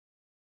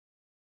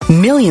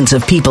Millions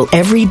of people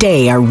every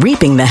day are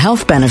reaping the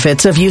health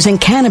benefits of using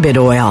cannabis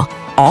oil,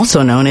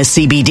 also known as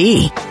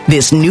CBD.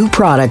 This new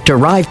product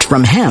derived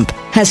from hemp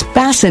has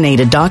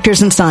fascinated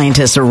doctors and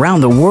scientists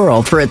around the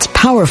world for its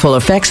powerful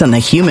effects on the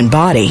human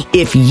body.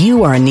 If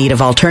you are in need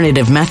of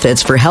alternative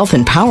methods for health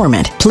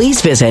empowerment,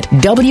 please visit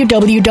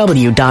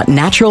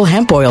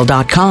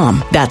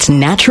www.naturalhempoil.com. That's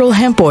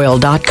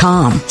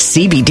naturalhempoil.com.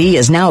 CBD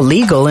is now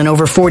legal in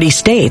over 40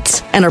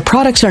 states, and our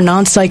products are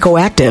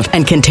non-psychoactive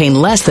and contain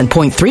less than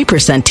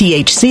 0.3%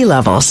 THC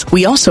levels.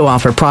 We also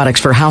offer products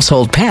for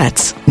household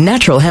pets.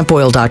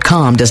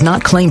 Naturalhempoil.com does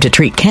not claim to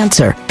treat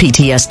cancer,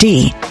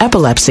 PTSD,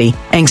 epilepsy,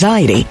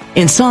 anxiety,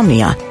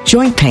 insomnia,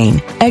 joint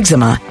pain,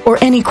 eczema, or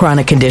any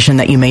chronic condition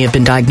that you may have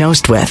been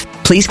diagnosed with.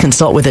 Please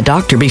consult with a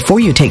doctor before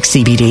you take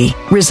CBD.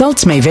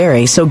 Results may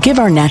vary, so give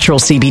our natural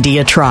CBD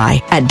a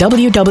try at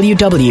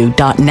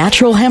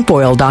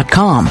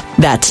www.naturalhempoil.com.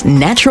 That's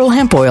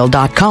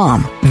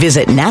naturalhempoil.com.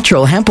 Visit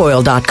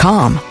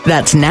naturalhempoil.com.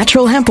 That's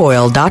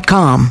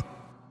naturalhempoil.com.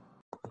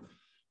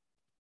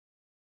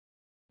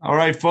 All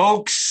right,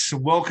 folks,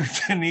 welcome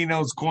to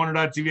Nino's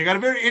Corner.tv. I got a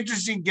very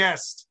interesting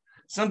guest,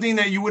 something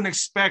that you wouldn't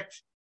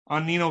expect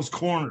on Nino's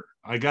Corner.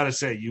 I got to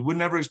say, you would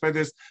never expect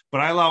this, but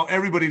I allow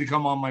everybody to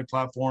come on my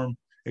platform,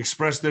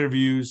 express their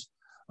views,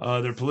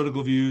 their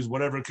political views,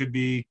 whatever it could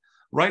be.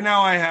 Right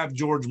now, I have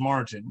George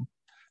Martin,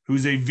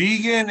 who's a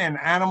vegan and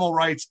animal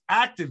rights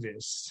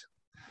activist.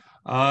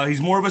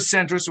 He's more of a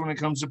centrist when it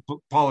comes to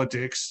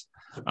politics.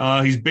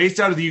 He's based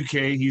out of the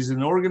UK. He's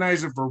an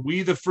organizer for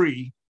We the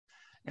Free,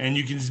 and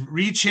you can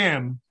reach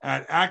him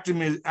at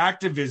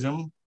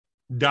activism.wtf.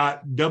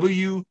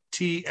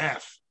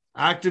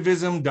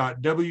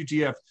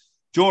 Activism.wtf.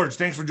 George,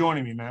 thanks for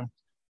joining me, man.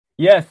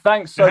 Yeah,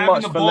 thanks so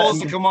much for the balls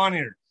to come on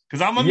here,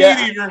 because I'm a meat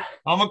eater.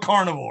 I'm a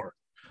carnivore.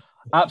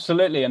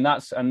 Absolutely, and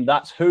that's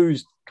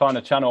whose kind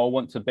of channel I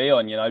want to be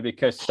on,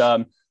 because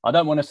I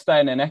don't want to stay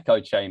in an echo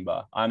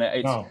chamber, and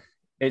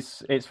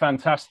it's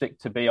fantastic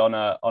to be on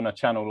a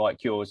channel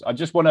like yours. I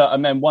just want to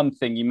amend one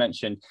thing you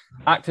mentioned,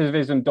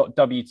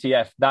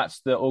 activism.wtf. That's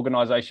the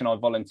organization I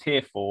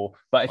volunteer for.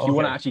 But if you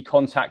want to actually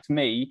contact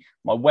me,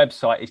 my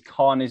website is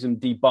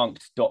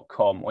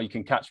carnismdebunked.com, or you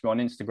can catch me on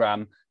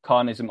Instagram,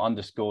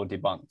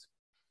 carnism_debunked.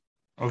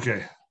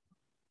 Okay.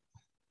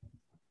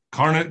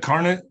 What?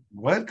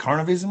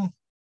 Carnivism?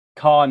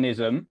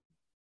 Carnism.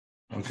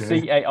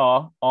 Okay.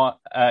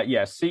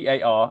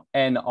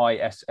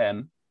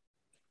 CARNISM.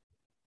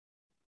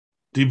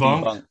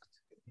 Debunked?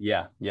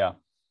 Yeah.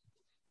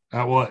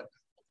 At what?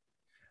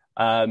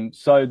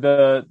 So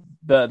the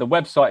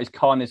website is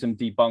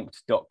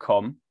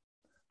carnismdebunked.com,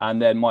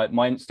 and then my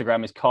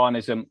Instagram is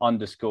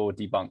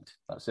carnism_debunked.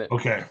 That's it.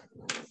 Okay.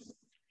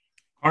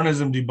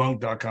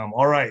 Carnismdebunked.com.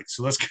 All right,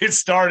 so let's get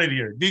started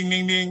here. Ding,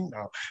 ding, ding.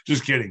 No,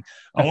 just kidding.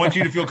 I want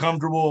you to feel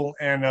comfortable,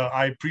 and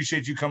I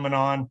appreciate you coming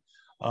on.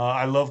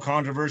 I love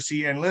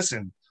controversy, and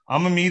listen,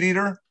 I'm a meat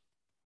eater.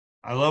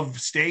 I love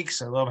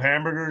steaks. I love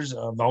hamburgers.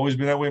 I've always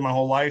been that way my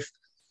whole life.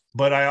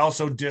 But I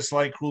also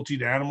dislike cruelty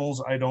to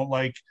animals. I don't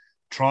like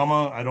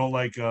trauma. I don't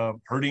like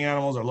hurting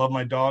animals. I love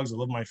my dogs. I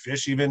love my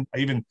fish even. I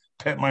even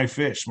pet my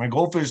fish. My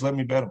goldfish let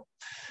me pet them.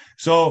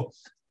 So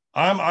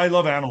I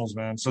love animals,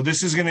 man. So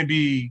this is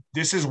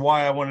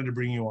why I wanted to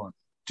bring you on.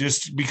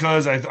 Just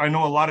because I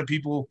know a lot of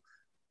people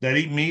that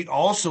eat meat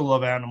also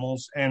love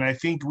animals. And I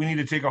think we need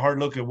to take a hard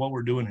look at what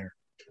we're doing here.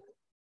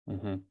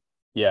 Mm-hmm.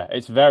 Yeah,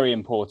 it's very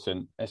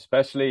important,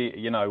 especially,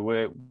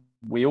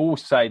 we all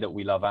say that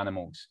we love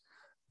animals,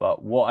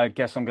 but what I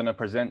guess I'm going to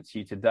present to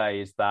you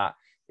today is that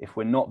if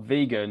we're not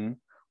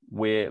vegan,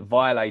 we're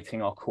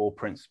violating our core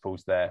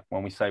principles there.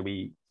 When we say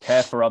we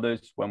care for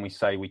others, when we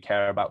say we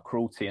care about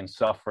cruelty and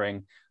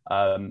suffering.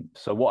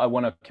 So what I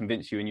want to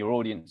convince you and your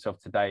audience of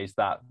today is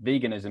that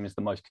veganism is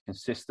the most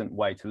consistent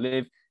way to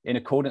live in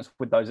accordance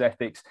with those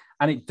ethics.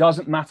 And it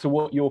doesn't matter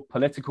what your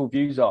political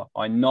views are.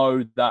 I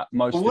know that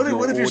most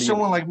what if you're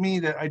someone like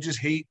me that I just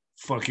hate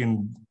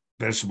fucking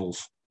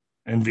vegetables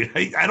and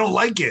I don't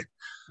like it.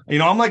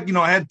 I'm like,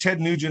 I had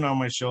Ted Nugent on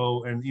my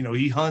show, and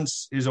he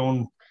hunts his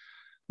own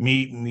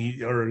meat and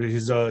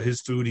his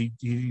food.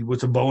 He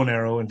with a bow and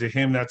arrow, and to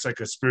him that's like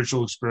a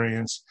spiritual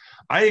experience.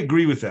 I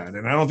agree with that,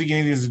 and I don't think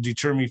anything is to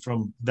deter me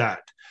from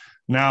that.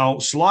 Now,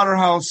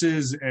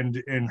 slaughterhouses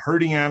and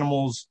hurting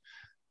animals,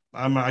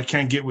 I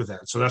can't get with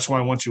that. So that's why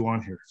I want you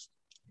on here.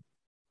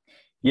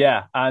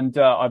 Yeah, and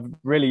I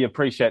really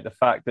appreciate the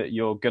fact that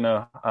you're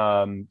gonna,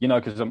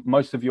 because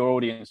most of your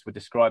audience would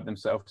describe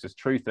themselves as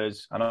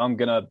truthers, and I'm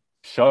gonna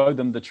show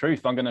them the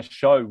truth. I'm going to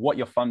show what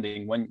you're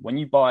funding when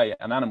you buy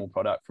an animal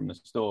product from the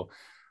store.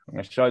 I'm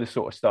going to show the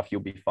sort of stuff you'll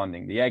be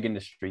funding: the egg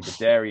industry, the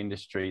dairy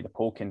industry, the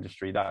pork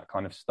industry, that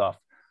kind of stuff.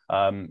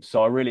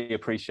 So I really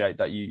appreciate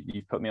that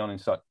you put me on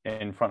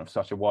in front of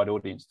such a wide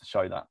audience to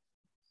show that.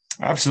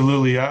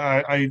 Absolutely.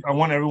 I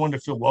want everyone to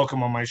feel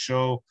welcome on my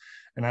show,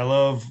 and I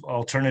love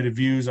alternative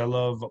views. I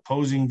love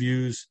opposing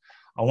views.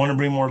 I want to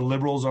bring more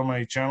liberals on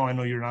my channel. I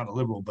know you're not a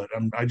liberal, but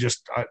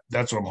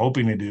that's what I'm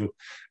hoping to do,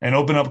 and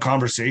open up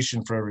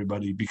conversation for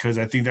everybody, because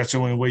I think that's the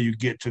only way you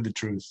get to the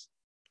truth.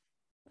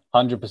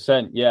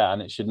 100%, yeah,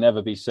 and it should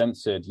never be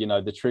censored. You know,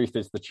 the truth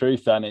is the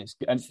truth, and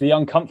it's the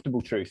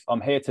uncomfortable truth.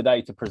 I'm here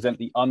today to present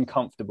the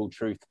uncomfortable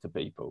truth to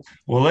people.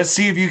 Well, let's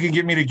see if you can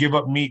get me to give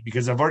up meat,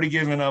 because I've already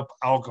given up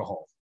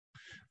alcohol.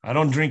 I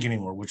don't drink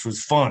anymore, which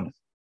was fun.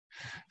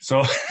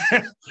 So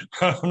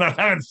I'm not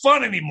having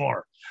fun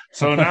anymore.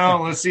 So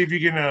now let's see if you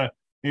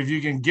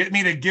can get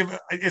me to give.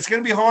 It's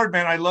going to be hard,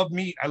 man. I love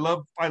meat. I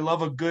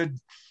love a good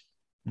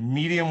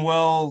medium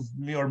well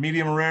or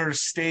medium rare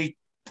steak.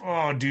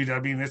 Oh, dude, I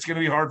mean, it's going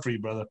to be hard for you,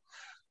 brother.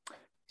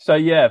 So,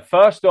 yeah,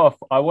 first off,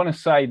 I want to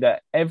say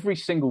that every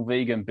single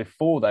vegan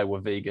before they were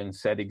vegan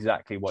said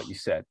exactly what you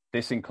said.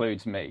 This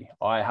includes me.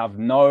 I had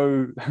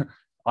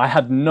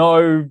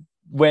nowhere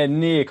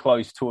near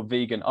close to a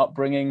vegan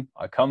upbringing.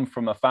 I come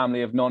from a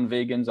family of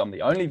non-vegans. I'm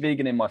the only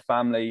vegan in my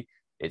family.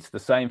 It's the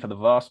same for the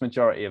vast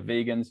majority of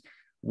vegans.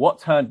 What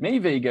turned me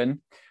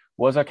vegan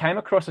was I came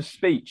across a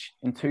speech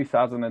in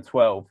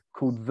 2012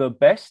 called "The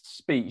Best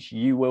Speech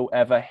You Will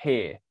Ever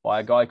Hear" by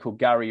a guy called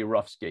Gary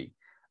Yourofsky.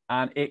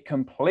 And it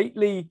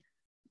completely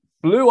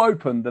blew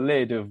open the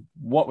lid of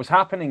what was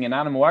happening in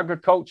animal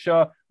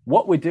agriculture,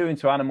 what we're doing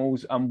to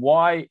animals, and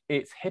why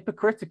it's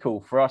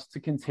hypocritical for us to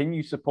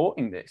continue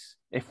supporting this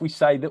if we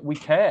say that we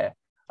care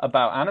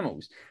about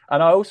animals.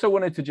 And I also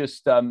wanted to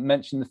just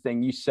mention the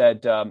thing you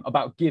said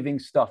about giving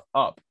stuff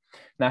up.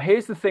 Now,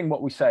 here's the thing,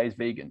 what we say as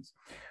vegans.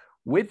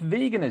 With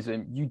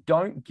veganism, you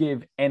don't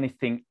give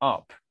anything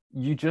up.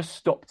 You just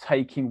stop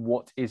taking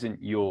what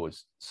isn't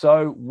yours.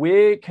 So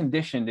we're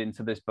conditioned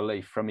into this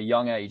belief from a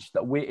young age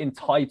that we're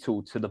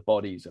entitled to the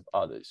bodies of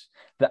others,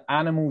 that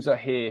animals are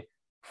here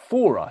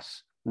for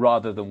us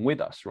rather than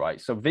with us, right?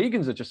 So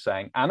vegans are just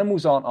saying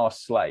animals aren't our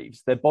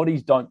slaves. Their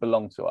bodies don't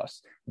belong to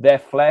us. Their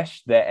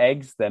flesh, their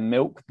eggs, their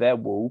milk, their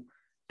wool,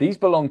 these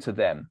belong to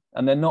them,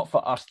 and they're not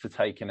for us to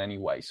take in any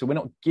way. So we're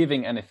not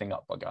giving anything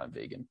up by going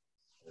vegan.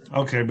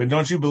 Okay, but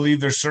don't you believe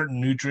there's certain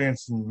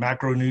nutrients and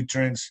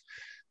macronutrients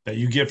that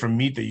you get from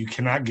meat that you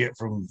cannot get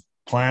from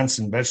plants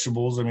and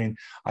vegetables? I mean,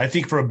 I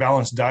think for a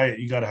balanced diet,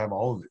 you got to have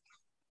all of it.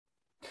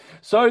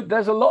 So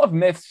there's a lot of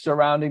myths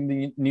surrounding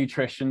the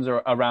nutritions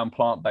or around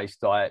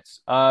plant-based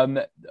diets.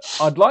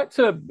 I'd like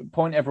to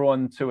point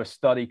everyone to a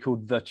study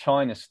called the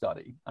China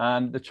Study.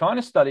 And the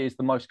China Study is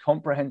the most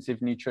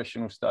comprehensive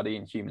nutritional study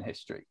in human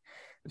history.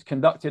 It's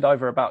conducted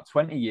over about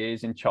 20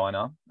 years in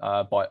China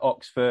by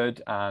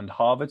Oxford and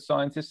Harvard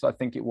scientists, I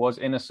think it was,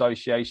 in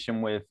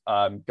association with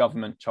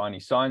government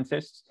Chinese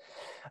scientists.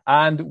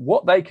 And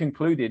what they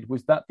concluded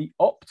was that the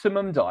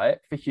optimum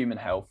diet for human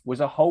health was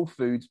a whole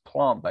foods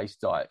plant-based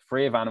diet,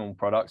 free of animal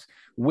products,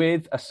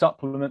 with a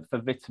supplement for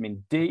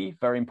vitamin D,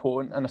 very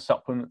important, and a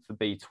supplement for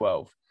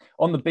B12.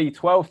 On the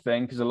B12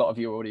 thing, because a lot of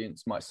your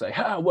audience might say,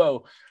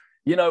 well,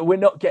 you know, we're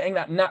not getting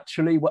that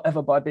naturally,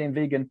 whatever, by being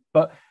vegan,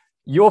 but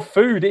your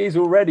food is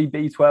already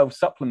B12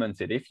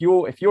 supplemented. If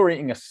you're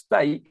eating a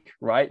steak,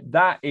 right,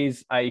 that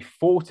is a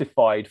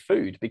fortified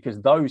food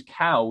because those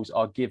cows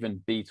are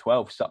given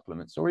B12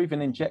 supplements or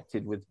even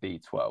injected with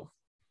B12.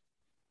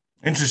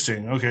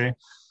 Interesting. Okay.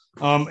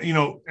 You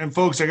know, and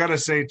folks, I got to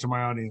say to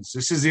my audience,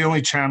 this is the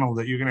only channel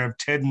that you're going to have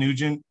Ted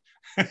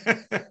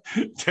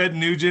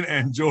Nugent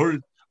and George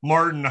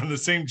Martin on the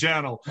same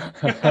channel.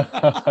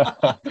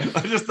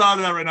 I just thought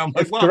of that right now. I'm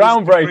like, it's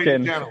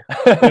groundbreaking.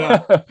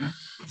 Yeah.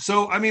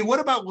 So, I mean,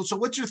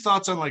 what's your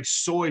thoughts on like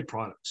soy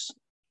products?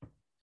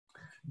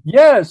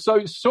 Yeah,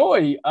 so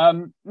soy.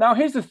 Now,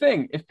 here's the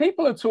thing. If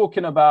people are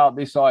talking about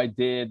this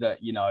idea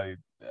that, you know,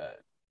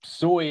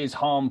 soy is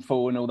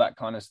harmful and all that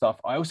kind of stuff,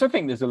 I also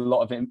think there's a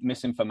lot of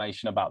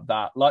misinformation about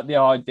that, like the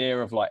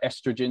idea of like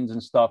estrogens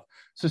and stuff.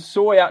 So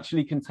soy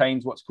actually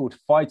contains what's called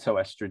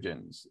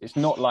phytoestrogens. It's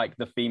not like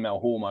the female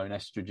hormone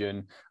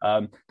estrogen.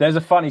 There's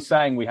a funny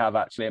saying we have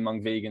actually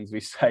among vegans. We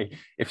say,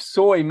 if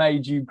soy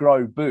made you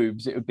grow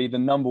boobs, it would be the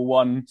number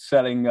one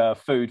selling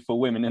food for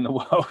women in the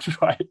world,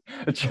 right?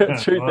 The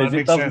truth is,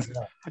 it doesn't.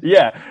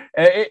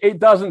 It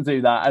doesn't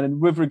do that. And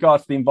with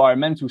regards to the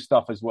environmental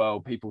stuff as well,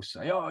 people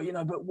say, oh, you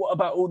know, but what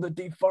about all the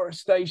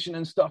deforestation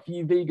and stuff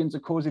you vegans are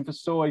causing for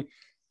soy?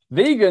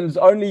 Vegans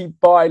only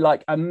buy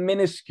like a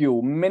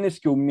minuscule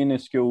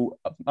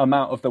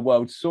amount of the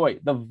world's soy.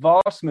 The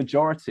vast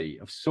majority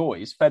of soy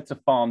is fed to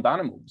farmed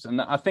animals.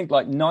 And I think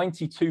like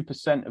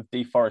 92% of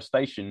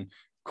deforestation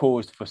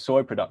caused for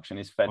soy production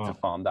is fed to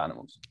farmed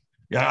animals.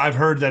 Yeah, I've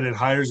heard that it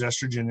hires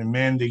estrogen, and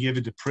men, they give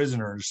it to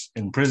prisoners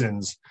in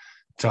prisons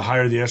to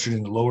hire the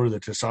estrogen to lower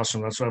the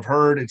testosterone. That's what I've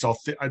heard. It's all,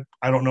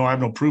 I don't know. I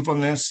have no proof on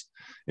this.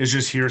 It's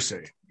just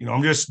hearsay. You know,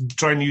 I'm just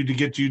trying to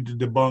get you to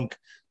debunk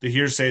the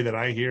hearsay that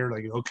I hear.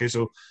 Like, okay,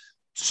 so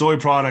soy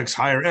products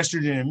higher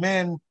estrogen in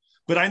men,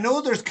 but I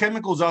know there's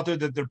chemicals out there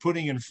that they're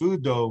putting in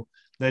food though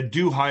that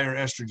do higher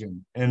estrogen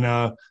and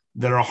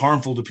that are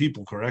harmful to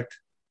people. Correct?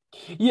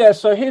 Yeah.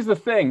 So here's the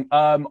thing.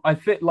 I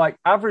think like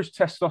average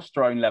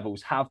testosterone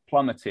levels have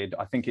plummeted.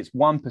 I think it's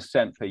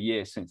 1% per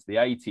year since the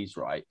 80s,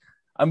 right?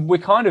 And we're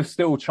kind of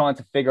still trying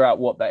to figure out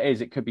what that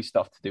is. It could be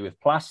stuff to do with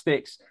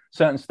plastics,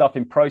 certain stuff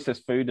in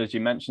processed food, as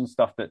you mentioned,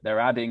 stuff that they're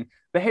adding.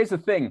 But here's the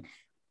thing.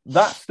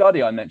 that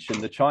study I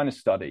mentioned, the China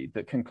study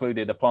that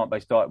concluded a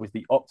plant-based diet was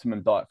the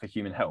optimum diet for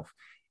human health.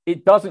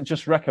 It doesn't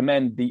just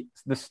recommend the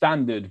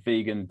standard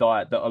vegan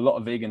diet that a lot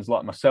of vegans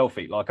like myself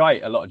eat. Like I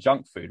eat a lot of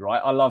junk food,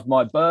 right? I love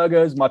my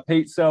burgers, my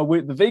pizza.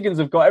 The vegans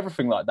have got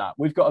everything like that.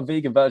 We've got a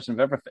vegan version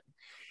of everything.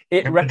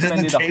 It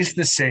recommended. It doesn't taste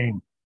the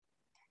same.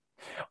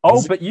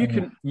 Oh, but you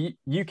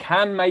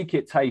can make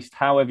it taste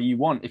however you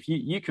want. If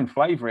you can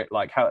flavor it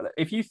like how.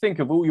 If you think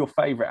of all your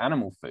favorite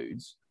animal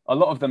foods, a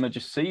lot of them are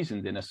just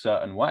seasoned in a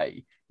certain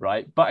way,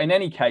 right? But in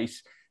any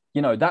case,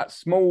 that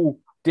small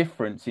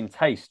difference in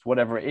taste,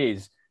 whatever it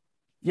is,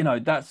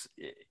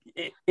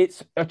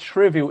 it's a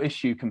trivial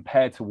issue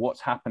compared to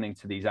what's happening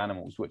to these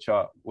animals, which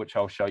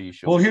I'll show you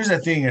shortly. Well, here's the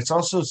thing. It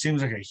also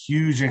seems like a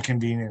huge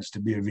inconvenience to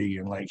be a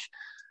vegan. Like,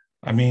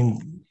 I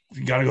mean,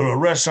 you got to go to a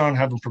restaurant,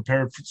 have them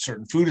prepare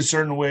certain food a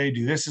certain way,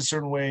 do this a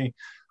certain way.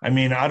 I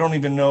mean, I don't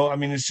even know. I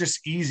mean, it's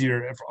just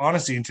easier.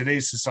 Honestly, in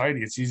today's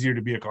society, it's easier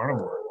to be a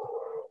carnivore.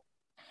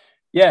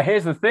 Yeah,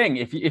 here's the thing.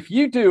 If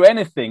you do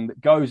anything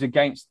that goes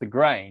against the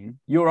grain,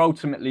 you're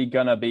ultimately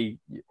going to be,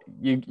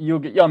 you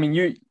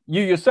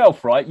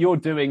yourself, right? You're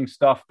doing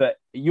stuff that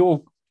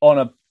you're on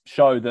a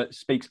show that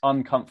speaks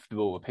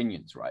uncomfortable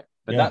opinions, right?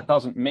 But that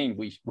doesn't mean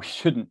we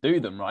shouldn't do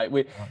them, right?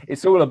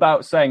 It's all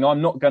about saying,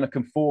 I'm not going to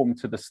conform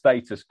to the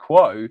status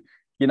quo.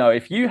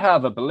 If you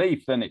have a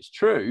belief, then it's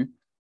true,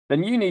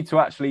 then you need to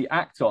actually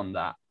act on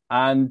that.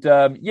 And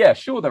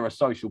sure, there are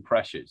social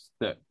pressures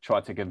that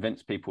try to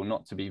convince people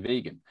not to be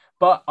vegan.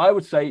 But I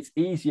would say it's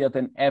easier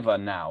than ever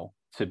now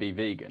to be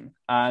vegan.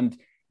 And,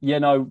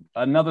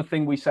 another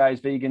thing we say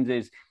as vegans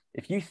is,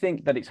 if you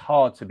think that it's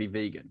hard to be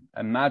vegan,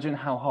 imagine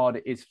how hard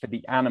it is for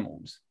the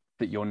animals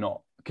that you're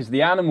not. Because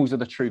the animals are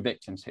the true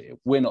victims here.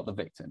 We're not the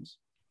victims.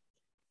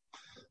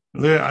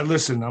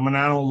 Listen, I'm an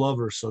animal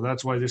lover. So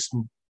that's why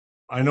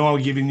I know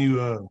I'm giving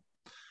you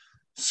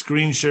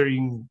screen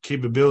sharing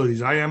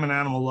capabilities. I am an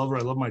animal lover.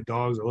 I love my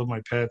dogs. I love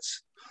my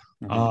pets.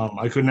 Mm-hmm.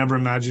 I could never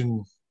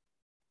imagine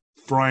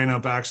frying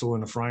up Axel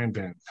in a frying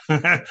pan. You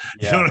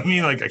know what I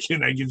mean? Like I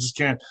just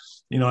can't,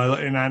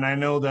 and I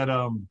know that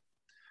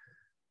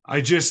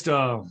I just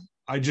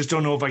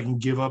don't know if I can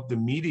give up the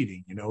meat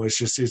eating.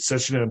 It's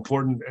such an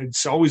important,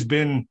 it's always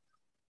been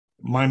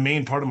my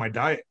main part of my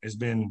diet has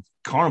been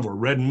carnivore,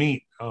 red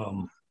meat.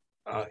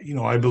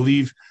 I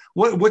believe,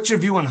 what's your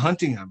view on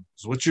hunting animals?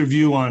 What's your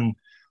view on,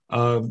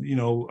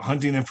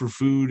 hunting them for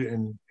food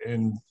and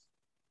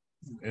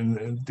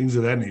things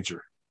of that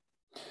nature?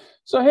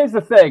 So here's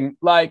the thing,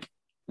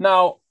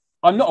 now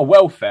I'm not a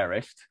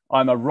welfarist.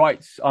 I'm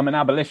an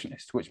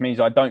abolitionist, which means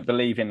I don't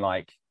believe in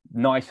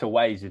nicer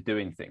ways of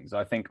doing things.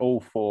 I think all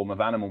form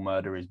of animal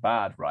murder is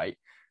bad, right?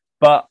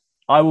 But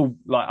I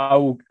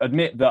will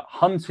admit that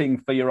hunting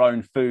for your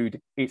own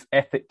food is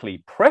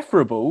ethically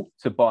preferable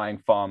to buying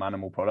farm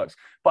animal products,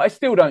 but I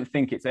still don't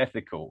think it's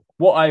ethical.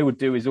 What I would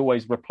do is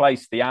always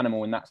replace the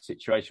animal in that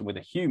situation with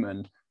a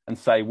human and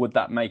say, would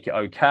that make it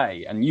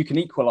okay? And you can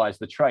equalize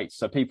the traits.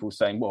 So people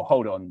saying, well,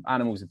 hold on,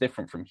 animals are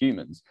different from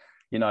humans.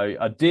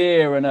 A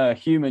deer and a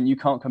human, you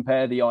can't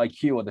compare the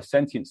IQ or the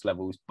sentience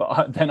levels.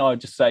 But then I would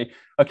just say,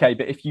 okay,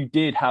 but if you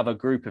did have a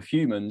group of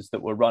humans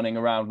that were running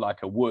around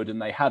like a wood and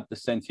they had the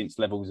sentience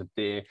levels of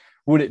deer,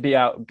 would it be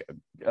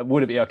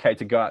okay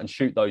to go out and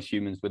shoot those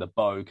humans with a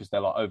bow because they're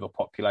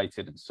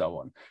overpopulated and so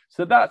on?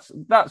 So that's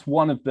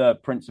one of the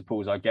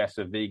principles, I guess,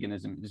 of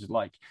veganism. Is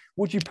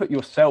would you put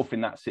yourself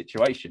in that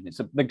situation? It's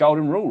the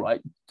golden rule,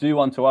 right? Do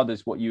unto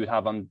others what you would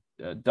have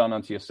done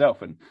unto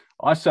yourself. And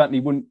I certainly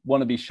wouldn't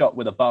want to be shot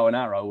with a bow and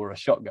arrow or a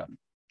shotgun.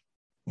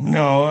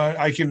 No,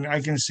 I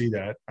can see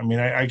that. I mean,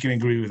 I can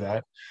agree with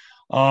that.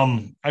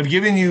 I've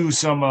given you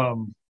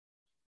some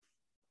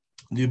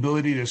the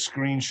ability to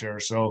screen share,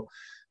 so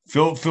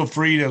feel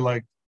free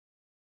to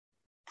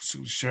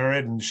share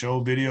it and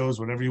show videos,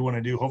 whatever you want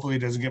to do. Hopefully it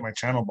doesn't get my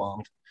channel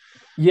bombed.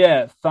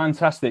 Yeah,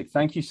 fantastic.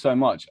 Thank you so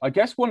much. I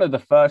guess one of the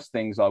first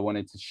things I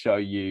wanted to show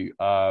you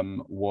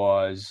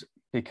was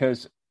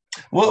because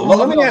well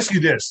let me ask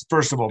you this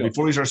first of all,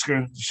 before we start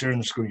sharing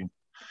the screen.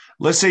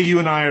 Let's say you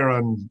and I are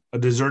on a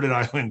deserted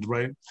island,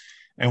 right?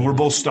 And we're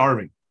both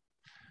starving.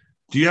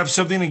 Do you have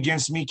something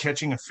against me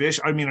catching a fish?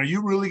 I mean, are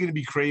you really going to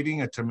be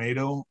craving a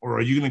tomato, or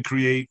are you going to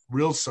create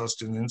real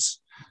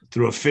sustenance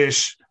through a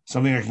fish,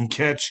 something I can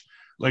catch?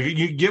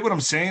 You get what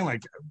I'm saying?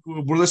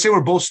 Let's say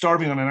we're both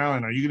starving on an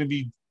island. What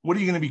are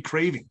you going to be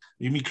craving?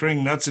 Are you going to be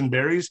craving nuts and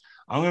berries?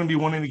 I'm going to be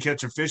wanting to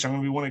catch a fish. I'm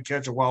going to be wanting to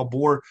catch a wild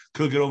boar,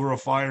 cook it over a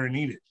fire and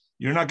eat it.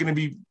 You're not going to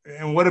be,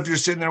 and what if you're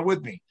sitting there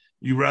with me?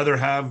 You rather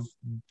have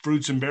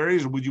fruits and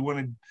berries, or would you want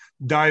to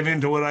dive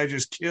into what I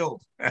just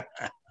killed?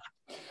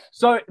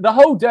 So the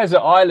whole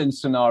desert island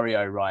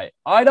scenario, right?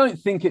 I don't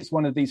think it's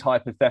one of these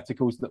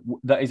hypotheticals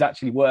that is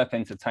actually worth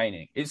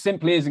entertaining. It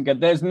simply isn't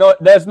good. There's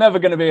never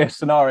going to be a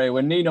scenario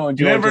where Nino and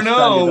George. You never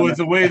know with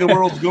the way the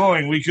world's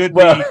going. We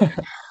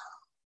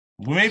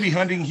may be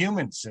hunting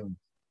humans soon.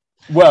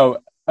 Well,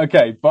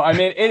 Okay, but I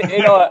mean,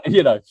 in our,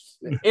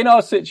 in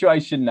our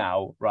situation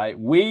now, right,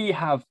 we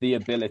have the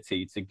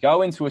ability to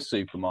go into a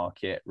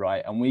supermarket,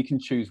 right, and we can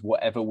choose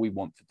whatever we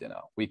want for dinner.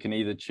 We can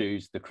either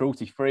choose the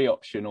cruelty-free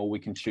option or we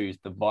can choose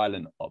the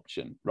violent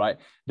option, right?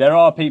 There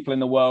are people in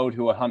the world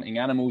who are hunting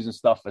animals and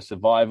stuff for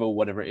survival,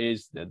 whatever it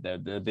is.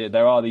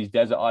 There are these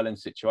desert island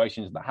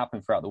situations that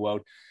happen throughout the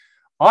world.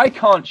 I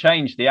can't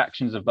change the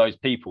actions of those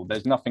people.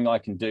 There's nothing I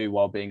can do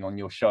while being on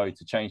your show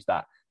to change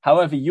that.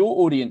 However,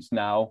 your audience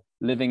now,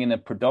 living in a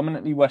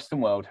predominantly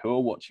Western world who are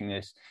watching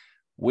this,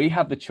 we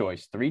have the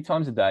choice 3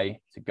 times a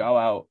day to go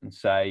out and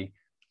say,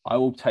 I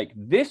will take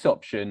this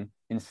option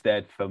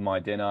instead for my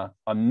dinner.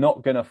 I'm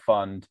not going to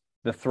fund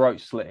the throat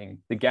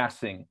slitting, the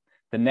gassing,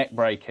 the neck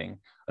breaking,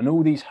 and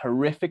all these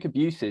horrific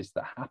abuses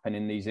that happen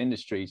in these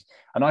industries.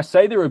 And I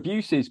say they're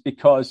abuses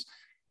because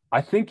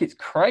I think it's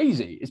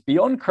crazy. It's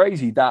beyond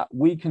crazy that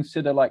we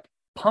consider like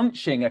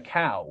punching a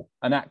cow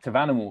an act of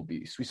animal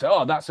abuse. We say,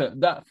 oh,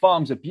 that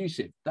farm's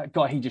abusive. That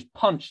guy, he just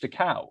punched a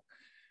cow.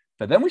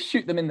 But then we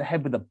shoot them in the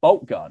head with a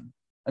bolt gun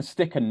and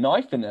stick a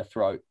knife in their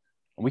throat.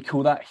 And we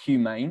call that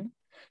humane.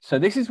 So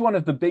this is one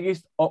of the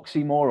biggest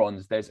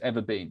oxymorons there's ever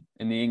been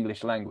in the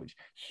English language.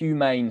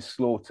 Humane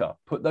slaughter.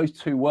 Put those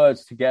 2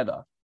 words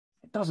together.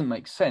 It doesn't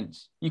make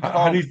sense. You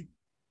can't.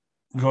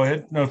 Go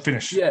ahead. No,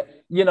 finish. Yeah.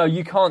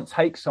 You can't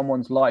take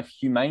someone's life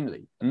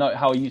humanely. And note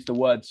how I use the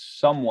word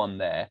someone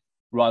there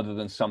rather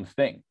than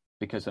something,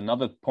 because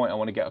another point I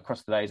want to get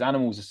across today is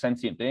animals are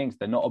sentient beings.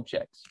 They're not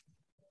objects.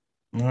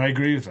 I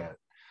agree with that.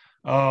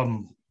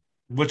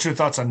 What's your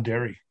thoughts on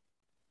dairy?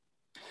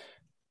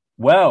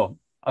 Well,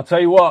 I'll tell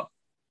you what,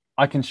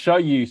 I can show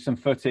you some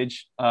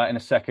footage in a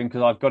second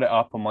because I've got it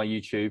up on my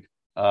YouTube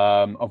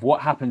of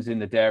what happens in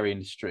the dairy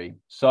industry.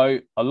 So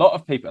a lot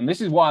of people, and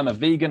this is why I'm a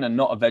vegan and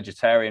not a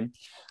vegetarian,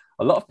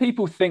 a lot of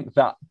people think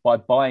that by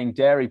buying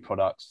dairy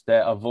products,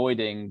 they're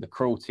avoiding the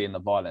cruelty and the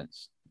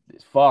violence.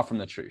 It's far from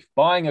the truth.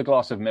 Buying a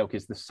glass of milk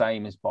is the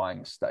same as buying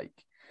a steak.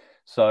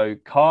 So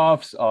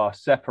calves are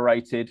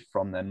separated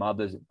from their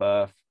mothers at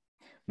birth.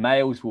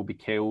 Males will be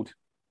killed.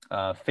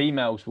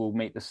 Females will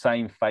meet the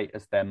same fate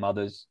as their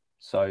mothers.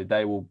 So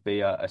they will be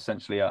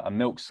essentially a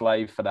milk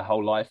slave for their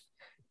whole life,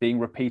 being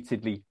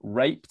repeatedly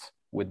raped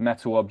with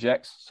metal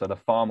objects. So the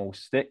farm will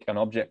stick an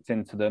object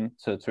into them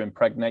to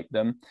impregnate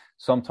them.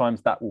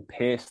 Sometimes that will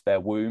pierce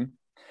their womb.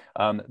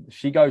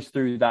 She goes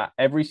through that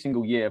every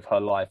single year of her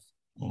life,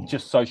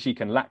 just so she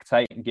can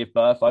lactate and give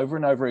birth over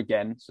and over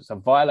again. So it's a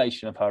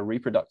violation of her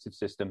reproductive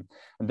system.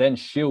 And then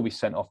she'll be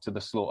sent off to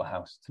the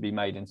slaughterhouse to be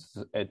made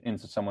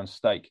into someone's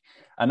steak.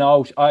 And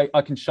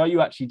I can show you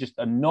actually just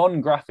a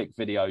non-graphic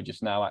video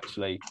just now,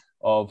 actually,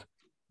 of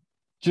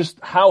just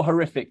how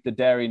horrific the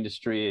dairy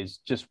industry is,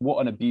 just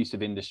what an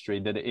abusive industry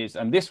that it is.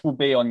 And this will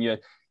be on your,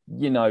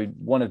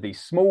 one of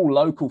these small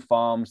local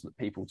farms that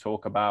people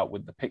talk about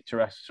with the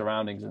picturesque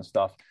surroundings and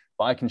stuff.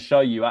 But I can show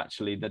you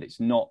actually that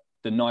it's not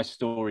the nice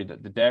story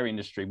that the dairy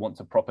industry want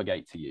to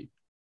propagate to you.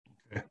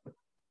 Okay.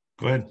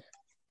 Go ahead.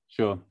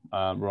 Sure.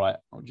 Right.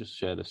 I'll just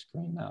share the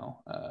screen now.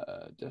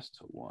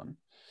 Desktop 1.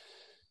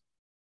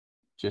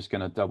 Just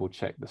going to double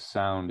check the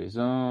sound is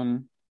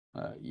on.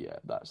 Yeah,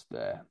 that's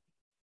there.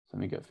 So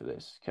let me go for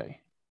this. Okay.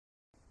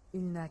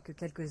 Il n'a que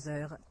quelques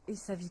heures et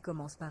sa vie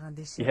commence par un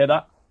déchet. You hear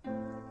that?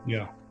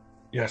 Yeah.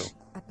 Yes.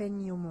 À peine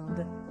mis au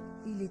monde,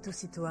 il est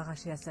aussitôt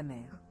arraché à sa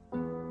mère.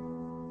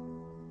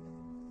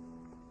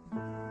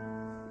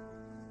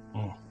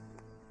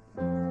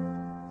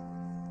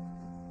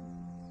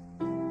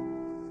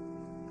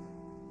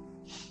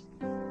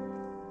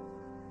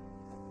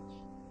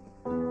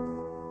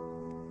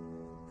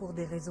 Pour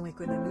des raisons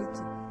économiques,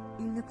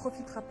 il ne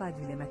profitera pas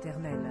du lait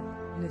maternel,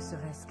 ne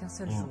serait-ce qu'un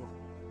seul jour.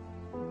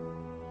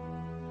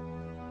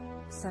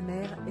 Sa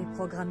mère est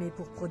programmée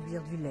pour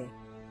produire du lait,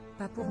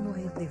 pas pour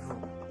nourrir des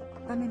veaux,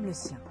 pas même le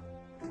sien.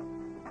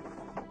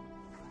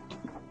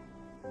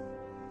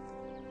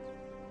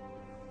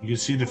 You can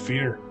see the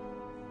fear.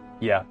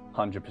 Yeah,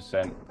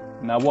 100%.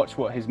 Now watch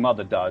what his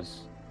mother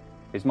does.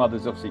 His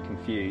mother's obviously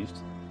confused.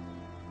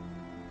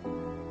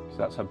 So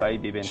that's her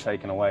baby being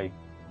taken away.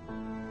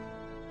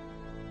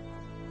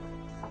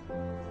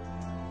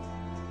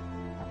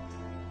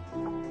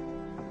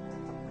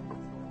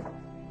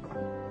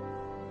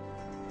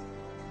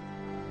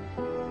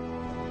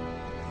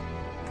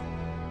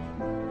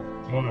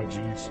 Oh,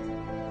 jeez.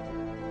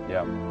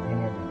 Yeah.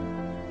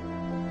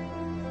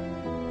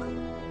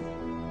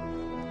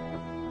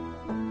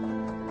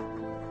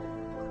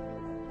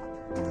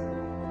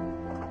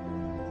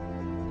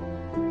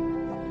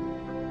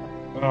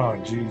 Oh,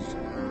 jeez.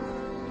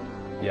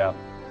 Yeah.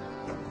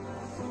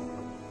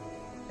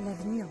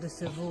 L'avenir de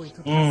ce veau est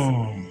tout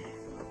tracé.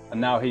 And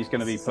now he's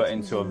going to be put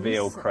into a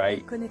veal crate.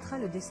 Il connaîtra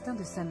le destin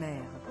de sa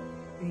mère.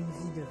 Une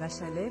vie de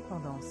vache à lait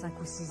pendant 5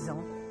 ou 6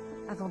 ans,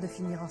 avant de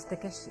finir en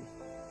steak haché.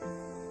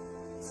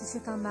 Si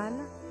c'est un mâle,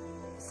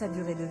 sa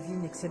durée de vie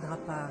n'excédera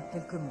pas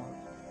quelques mois.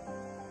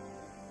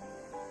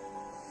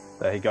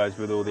 There he goes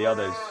with all the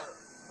others.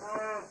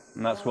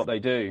 And that's what they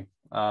do.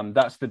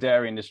 That's the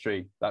dairy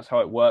industry. That's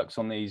how it works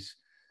on these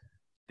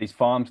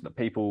farms that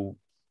people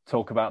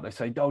talk about, they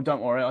say, oh,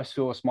 don't worry, I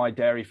source my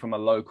dairy from a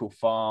local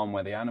farm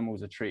where the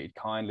animals are treated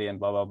kindly and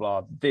blah, blah,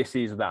 blah. This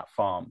is that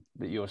farm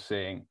that you're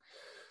seeing.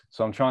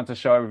 So I'm trying to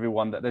show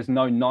everyone that there's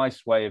no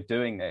nice way of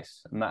doing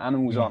this, and that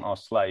animals aren't our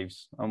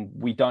slaves, and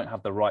we don't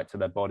have the right to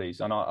their bodies.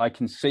 And I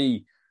can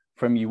see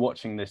from you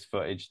watching this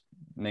footage,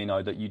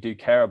 Nino, that you do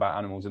care about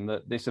animals, and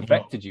that this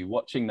affected you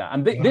watching that.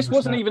 And this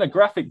wasn't even a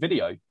graphic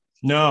video.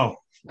 No,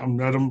 I'm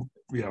not.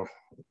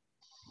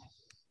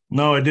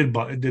 No, it did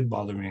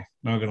bother me.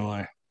 Not gonna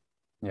lie.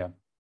 Yeah.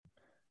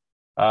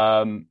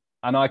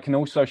 And I can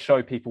also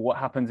show people what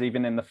happens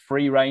even in the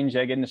free range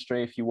egg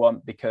industry if you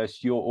want,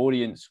 because your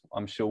audience,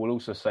 I'm sure, will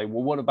also say,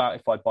 well, what about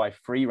if I buy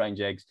free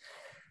range eggs?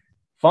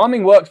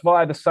 Farming works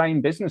via the same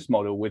business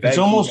model with eggs.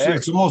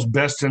 It's almost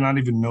best to not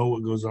even know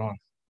what goes on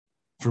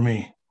for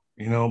me,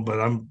 but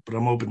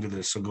I'm open to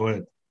this. So go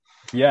ahead.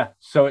 Yeah.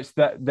 So it's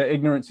that the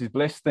ignorance is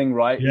bliss thing,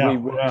 right?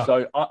 Yeah.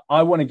 So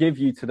I want to give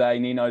you today,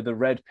 Nino, the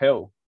red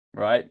pill,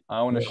 right?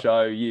 I want to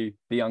show you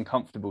the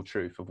uncomfortable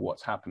truth of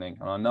what's happening.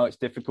 And I know it's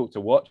difficult to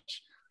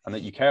watch, and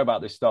that you care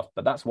about this stuff,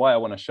 but that's why I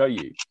want to show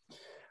you.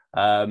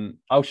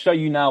 I'll show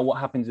you now what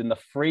happens in the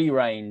free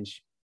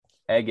range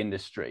egg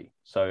industry.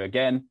 So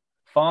again,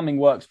 farming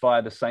works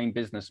via the same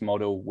business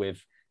model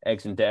with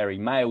eggs and dairy.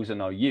 Males are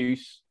no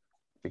use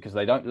because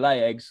they don't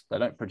lay eggs, they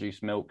don't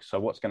produce milk. So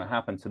what's going to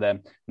happen to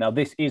them? Now,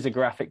 this is a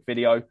graphic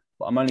video,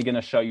 but I'm only going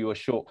to show you a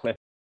short clip.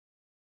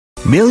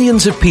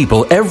 Millions of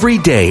people every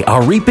day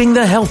are reaping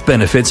the health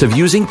benefits of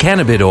using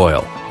cannabis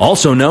oil,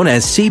 also known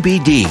as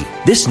CBD.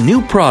 This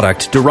new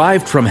product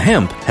derived from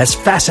hemp has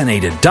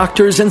fascinated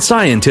doctors and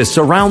scientists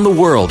around the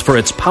world for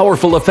its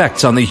powerful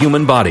effects on the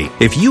human body.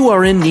 If you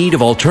are in need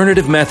of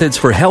alternative methods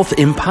for health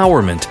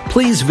empowerment,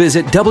 please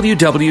visit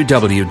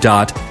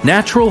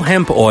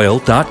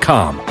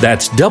www.naturalhempoil.com.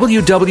 That's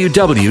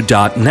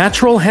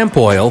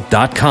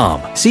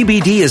www.naturalhempoil.com.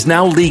 CBD is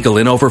now legal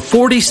in over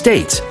 40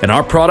 states, and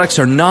our products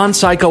are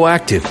non-psychoactive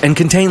and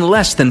contain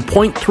less than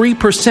 0.3%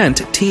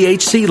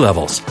 THC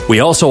levels. We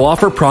also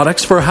offer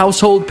products for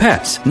household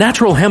pets.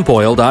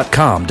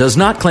 NaturalHempOil.com does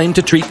not claim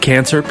to treat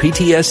cancer,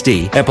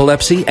 PTSD,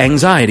 epilepsy,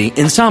 anxiety,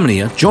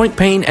 insomnia, joint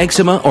pain,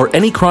 eczema, or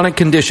any chronic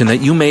condition that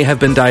you may have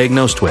been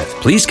diagnosed with.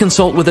 Please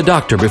consult with a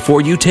doctor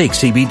before you take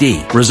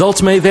CBD.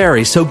 Results may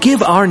vary, so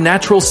give our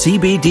natural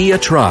CBD a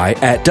try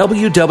at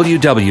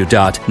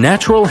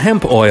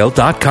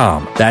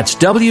www.naturalhempoil.com. That's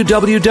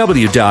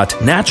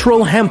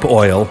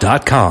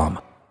www.naturalhempoil.com.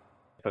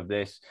 Of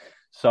this.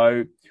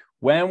 So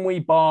when we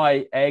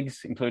buy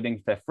eggs, including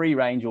if they're free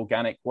range,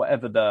 organic,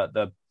 whatever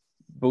the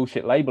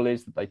bullshit label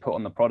is that they put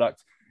on the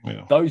product,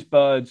 those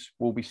birds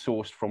will be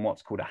sourced from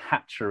what's called a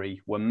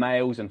hatchery, where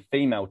males and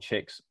female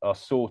chicks are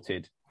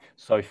sorted.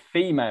 So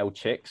female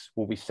chicks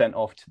will be sent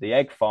off to the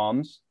egg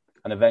farms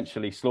and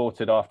eventually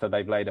slaughtered after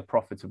they've laid a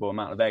profitable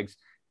amount of eggs.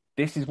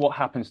 This is what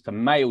happens to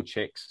male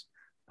chicks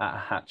at a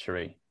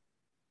hatchery.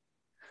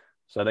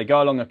 So they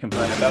go along a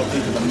conveyor belt.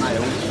 These are the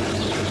males.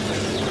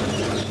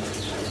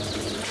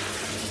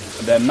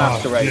 They're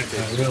macerated.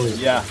 Really?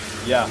 Yeah.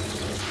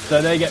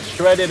 So they get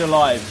shredded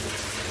alive.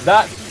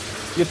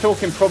 You're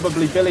talking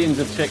probably billions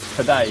of chicks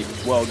per day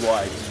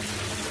worldwide.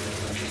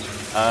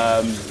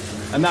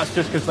 And that's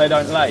just because they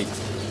don't lay.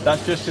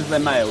 That's just because they're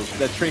males.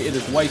 They're treated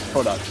as waste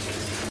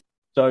products.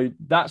 So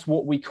that's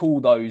what we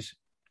call those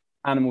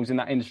animals in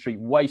that industry,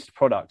 waste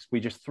products. We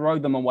just throw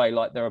them away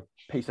like they're a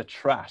piece of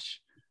trash,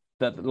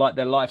 that like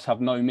their lives have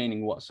no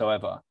meaning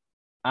whatsoever.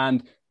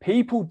 And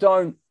people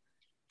can't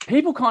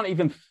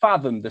even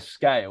fathom the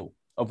scale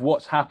of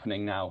what's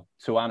happening now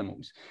to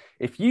animals.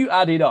 If you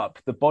added up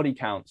the body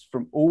counts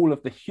from all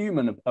of the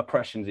human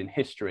oppressions in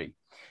history,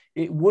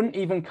 it wouldn't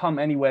even come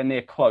anywhere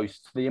near close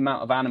to the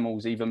amount of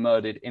animals even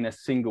murdered in a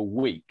single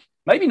week.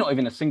 Maybe not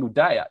even a single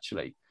day,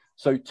 actually.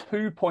 So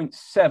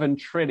 2.7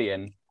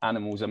 trillion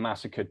animals are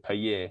massacred per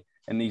year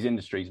in these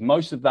industries.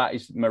 Most of that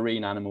is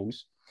marine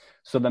animals.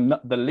 So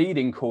the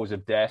leading cause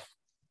of death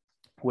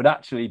would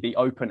actually be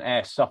open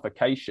air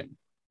suffocation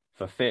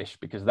for fish,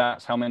 because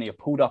that's how many are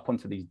pulled up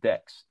onto these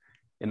decks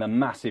in the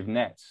massive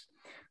nets.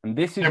 And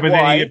this is but why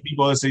then you get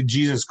people that say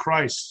Jesus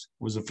Christ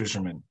was a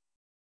fisherman.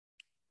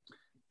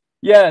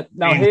 Yeah.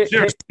 Now you're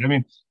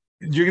going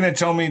to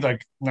tell me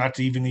like not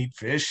to even eat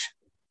fish?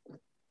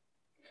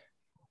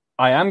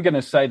 I am going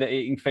to say that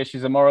eating fish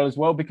is immoral as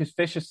well, because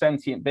fish are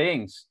sentient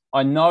beings.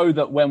 I know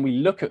that when we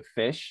look at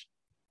fish,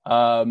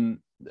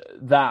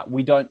 that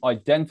we don't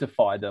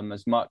identify them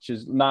as much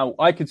as now.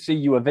 I could see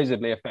you were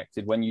visibly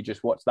affected when you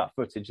just watched that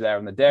footage there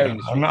in the dairy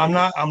industry. I'm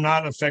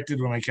not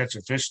affected when I catch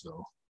a fish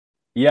though.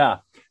 Yeah.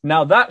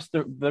 Now that's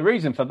the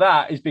reason for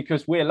that is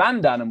because we're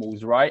land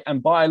animals, right?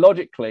 And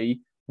biologically,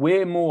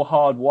 we're more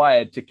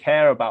hardwired to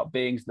care about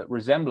beings that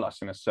resemble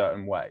us in a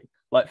certain way.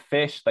 Like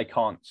fish, they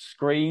can't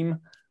scream.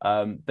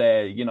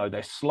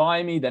 They're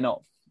slimy. They're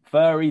not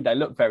furry. They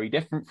look very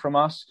different from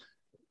us.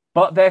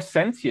 But they're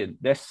sentient.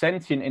 They're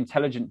sentient,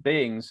 intelligent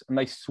beings, and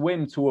they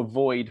swim to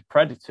avoid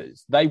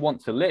predators. They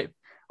want to live.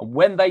 And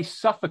when they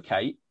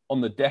suffocate on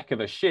the deck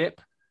of a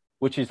ship,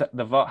 which is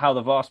how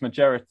the vast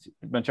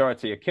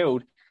majority are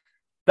killed,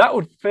 that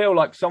would feel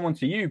like someone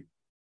to you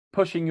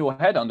pushing your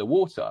head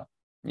underwater,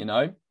 you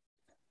know?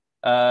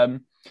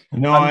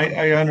 No,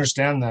 I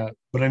understand that.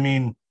 But I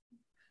mean,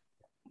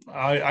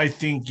 I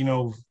think,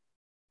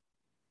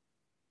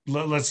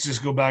 let's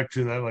just go back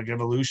to that, like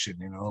evolution,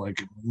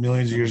 like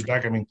millions of years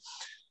back. I mean,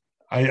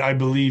 I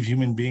believe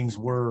human beings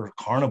were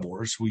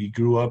carnivores. We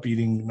grew up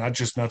eating not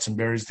just nuts and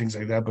berries, things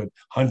like that, but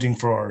hunting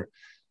for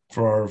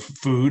our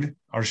food,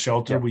 our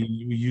shelter. We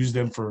used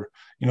them for,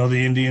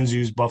 the Indians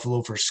used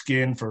buffalo for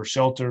skin, for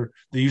shelter.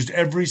 They used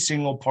every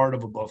single part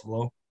of a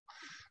buffalo.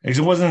 It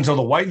wasn't until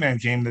the white man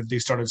came that they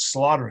started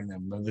slaughtering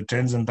them, the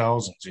tens and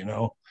thousands,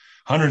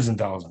 hundreds and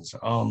thousands.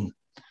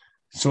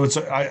 So it's,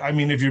 I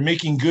mean, if you're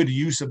making good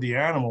use of the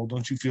animal,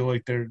 don't you feel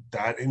like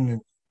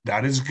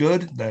that is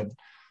good? That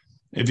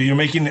if you're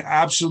making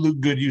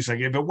absolute good use, like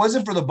if it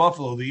wasn't for the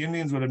buffalo, the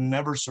Indians would have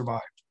never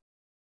survived.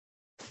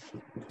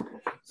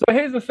 So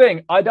here's the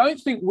thing. I don't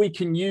think we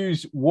can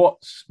use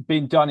what's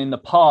been done in the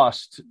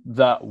past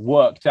that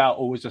worked out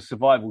or was a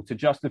survival to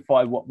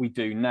justify what we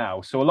do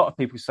now. So a lot of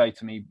people say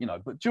to me,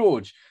 but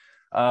George,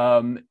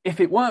 if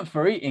it weren't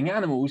for eating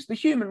animals, the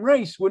human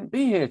race wouldn't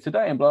be here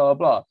today and blah, blah,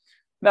 blah.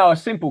 Now, a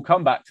simple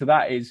comeback to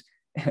that is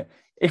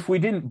if we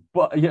didn't,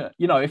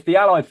 if the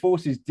Allied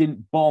forces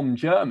didn't bomb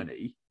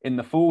Germany in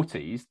the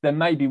 40s, then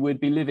maybe we'd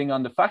be living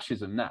under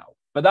fascism now.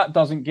 But that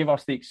doesn't give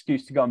us the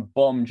excuse to go and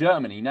bomb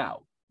Germany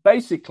now.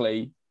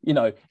 Basically,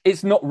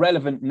 it's not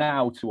relevant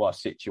now to our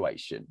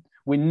situation.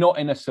 We're not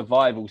in a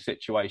survival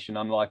situation,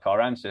 unlike our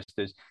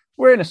ancestors.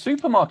 We're in a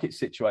supermarket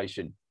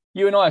situation.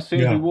 You and I, as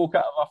soon as we walk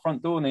out of our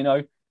front door,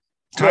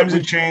 times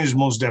have changed,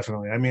 most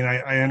definitely. I mean,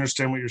 I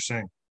understand what you're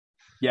saying.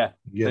 Yeah,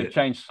 they've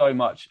changed so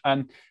much.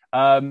 And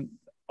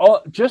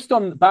just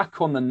on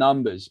the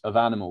numbers of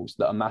animals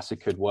that are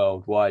massacred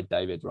worldwide,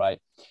 David, right?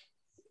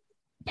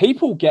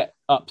 People get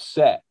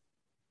upset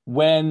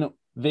when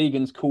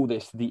vegans call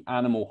this the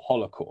animal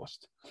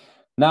holocaust.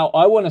 Now,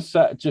 I want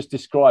to just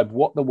describe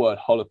what the word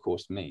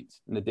Holocaust means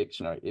in the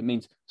dictionary. It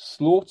means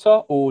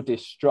slaughter or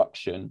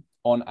destruction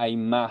on a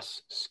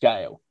mass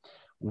scale.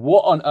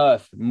 What on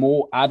earth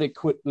more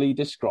adequately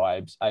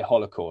describes a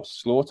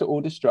Holocaust, slaughter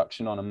or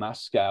destruction on a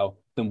mass scale,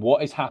 than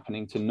what is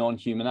happening to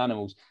non-human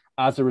animals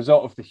as a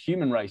result of the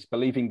human race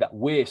believing that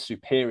we're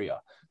superior,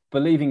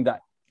 believing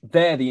that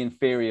they're the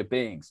inferior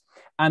beings?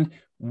 And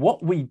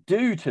what we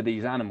do to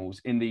these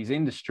animals in these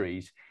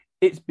industries,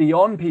 it's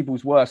beyond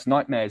people's worst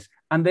nightmares.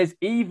 And there's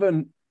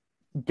even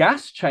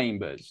gas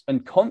chambers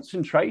and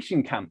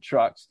concentration camp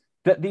trucks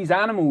that these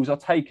animals are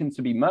taken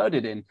to be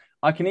murdered in.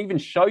 I can even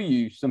show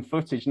you some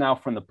footage now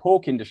from the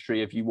pork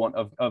industry, if you want,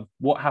 of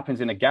what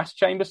happens in a gas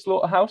chamber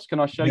slaughterhouse. Can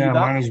I show you that? Yeah,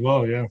 mine as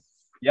well, yeah.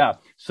 Yeah.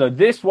 So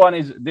this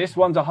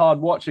one's a hard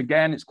watch.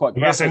 Again, it's quite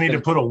graphic. I guess I need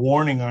to put a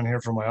warning on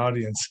here for my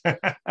audience.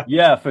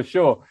 Yeah, for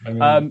sure.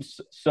 I mean,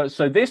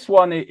 so this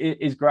one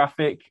is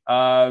graphic.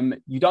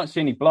 You don't see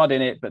any blood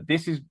in it, but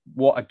this is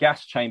what a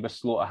gas chamber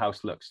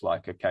slaughterhouse looks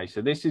like. Okay,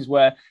 so this is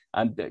where,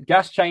 and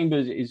gas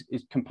chambers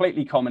is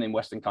completely common in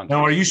Western countries.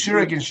 Now, are you sure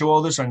I can show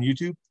all this on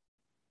YouTube?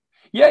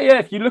 Yeah.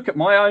 If you look at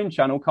my own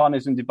channel,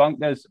 Carnism Debunked,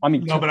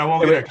 no, but I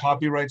won't get a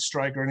copyright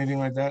strike or anything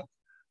like that.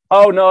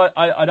 Oh no,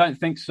 I don't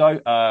think so.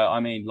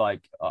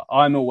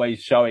 I'm always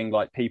showing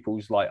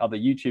people's other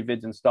YouTube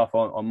vids and stuff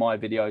on my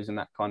videos and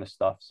that kind of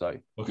stuff. So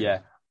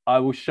yeah, I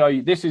will show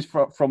you. This is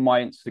from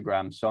my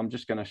Instagram, so I'm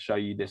just going to show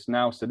you this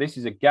now. So this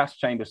is a gas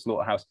chamber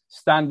slaughterhouse,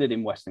 standard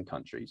in Western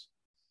countries.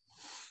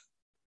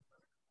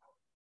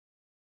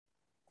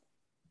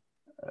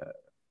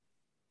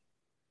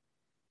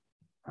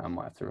 I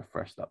might have to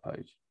refresh that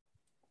page.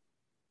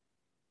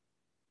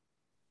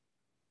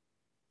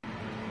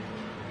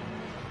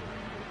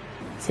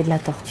 C'est de la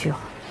torture.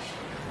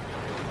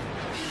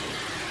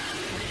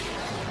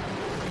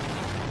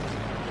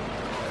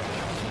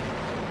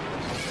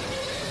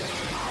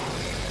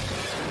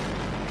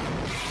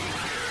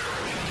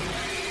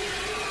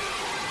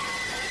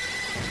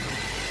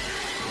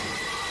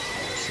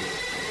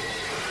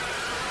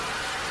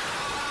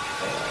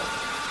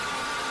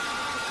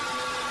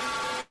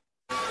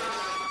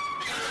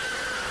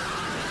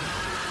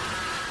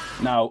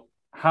 Now,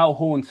 how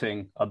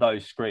haunting are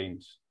those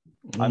screams?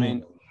 I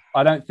mean,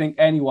 I don't think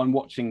anyone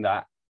watching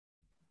that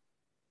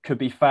could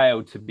be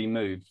failed to be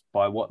moved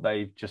by what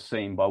they've just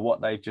seen, by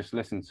what they've just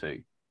listened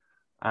to.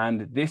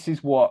 And this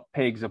is what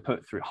pigs are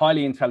put through.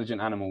 Highly intelligent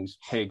animals,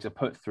 pigs, are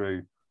put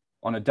through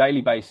on a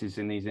daily basis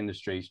in these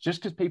industries.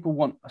 Just because people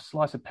want a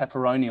slice of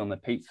pepperoni on their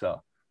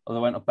pizza, or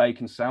they want a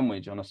bacon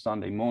sandwich on a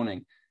Sunday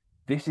morning,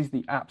 this is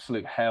the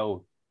absolute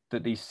hell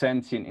that these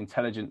sentient,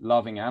 intelligent,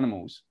 loving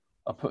animals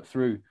are put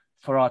through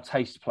for our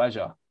taste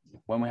pleasure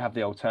when we have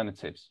the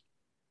alternatives.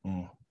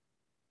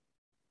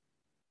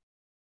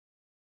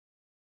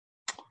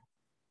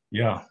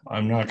 Yeah,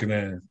 I'm not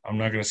gonna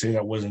say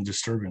that wasn't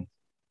disturbing.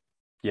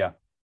 Yeah,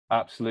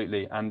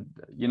 absolutely. And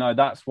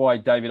that's why,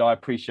 David, I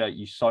appreciate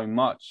you so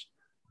much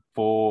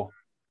for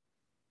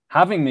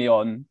having me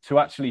on to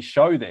actually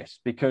show this,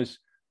 because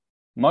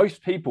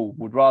most people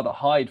would rather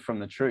hide from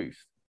the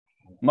truth.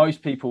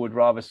 Most people would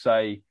rather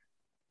say,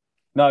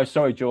 no,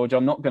 sorry, George,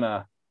 I'm not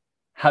gonna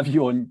have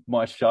you on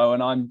my show,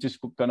 and I'm just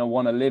going to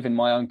want to live in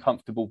my own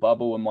comfortable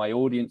bubble and my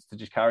audience to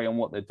just carry on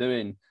what they're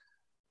doing.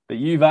 But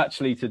you've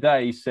actually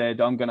today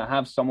said, I'm going to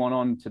have someone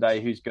on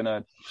today who's going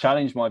to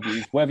challenge my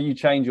views, whether you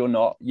change or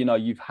not. You know,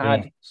 you've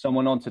had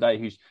someone on today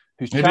who's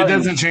if it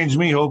doesn't change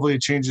me, hopefully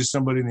it changes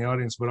somebody in the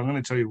audience. But I'm going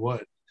to tell you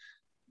what.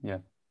 Yeah.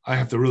 I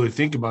have to really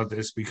think about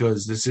this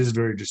because this is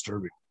very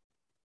disturbing.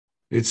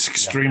 It's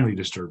extremely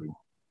disturbing.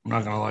 I'm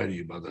not going to lie to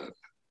you about that.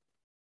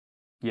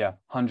 Yeah,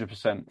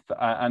 100%.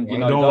 And you I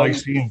know, don't like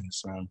seeing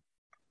this, man.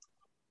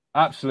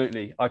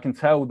 Absolutely. I can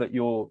tell that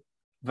you're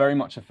very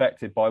much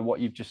affected by what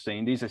you've just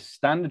seen. These are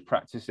standard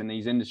practice in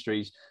these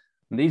industries.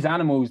 And these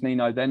animals,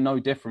 Nino, they're no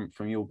different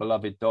from your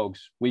beloved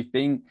dogs. We've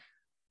been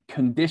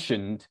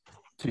conditioned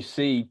to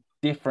see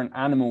different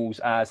animals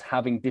as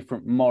having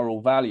different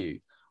moral value.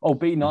 Oh,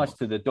 be nice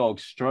to the dog,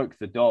 stroke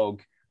the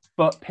dog.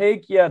 But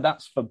pig, yeah,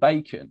 that's for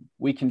bacon.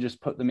 We can just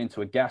put them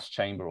into a gas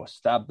chamber or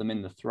stab them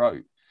in the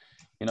throat.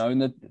 You know,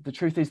 and the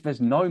truth is there's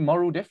no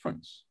moral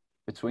difference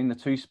between the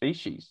two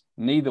species.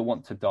 Neither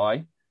want to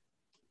die,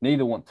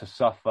 neither want to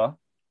suffer,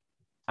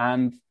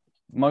 and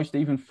most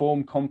even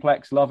form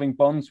complex, loving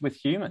bonds with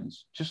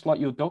humans, just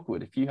like your dog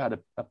would. If you had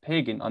a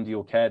pig under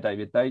your care,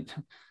 David, they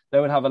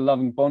would have a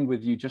loving bond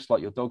with you just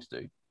like your dogs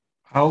do.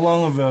 How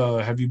long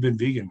have you been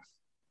vegan?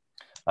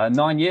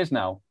 9 years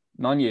now.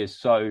 9 years.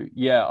 So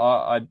yeah,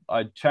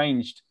 I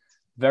changed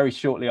very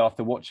shortly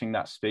after watching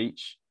that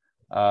speech.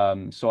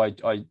 So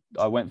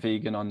I went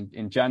vegan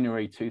in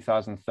January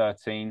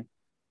 2013,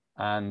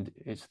 and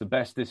it's the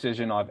best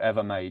decision I've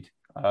ever made.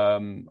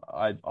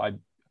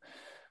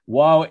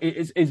 While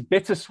it's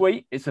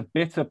bittersweet, it's a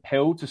bitter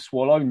pill to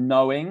swallow,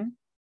 knowing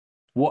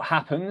what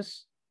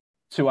happens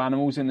to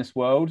animals in this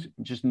world,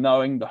 just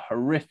knowing the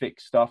horrific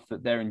stuff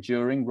that they're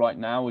enduring right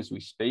now as we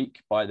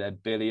speak by their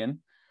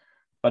billion.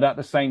 But at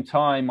the same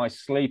time, I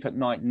sleep at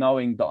night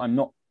knowing that I'm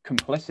not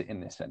complicit in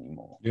this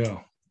anymore. Yeah.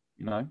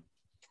 You know?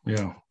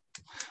 Yeah.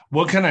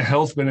 What kind of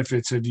health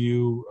benefits have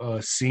you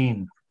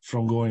seen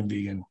from going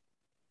vegan?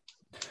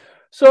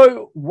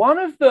 So one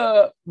of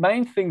the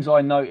main things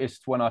I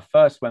noticed when I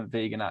first went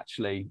vegan,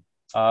 actually,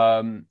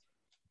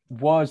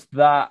 was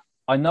that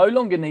I no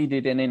longer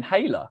needed an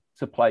inhaler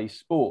to play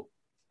sport.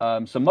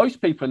 So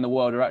most people in the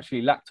world are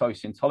actually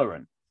lactose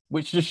intolerant,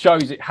 which just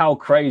shows it how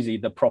crazy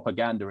the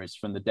propaganda is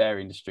from the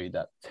dairy industry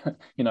that,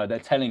 you know, they're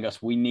telling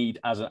us we need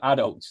as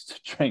adults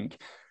to drink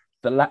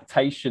the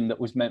lactation that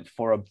was meant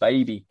for a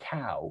baby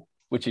cow,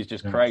 which is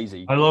just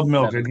crazy. I love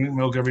milk. I drink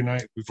milk every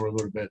night before I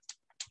go to bed.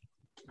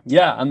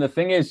 Yeah, and the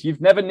thing is, you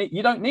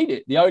don't need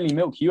it. The only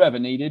milk you ever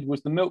needed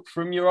was the milk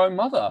from your own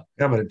mother.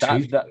 Yeah, but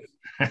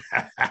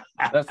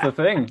that's the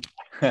thing.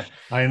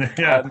 I know.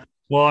 Yeah.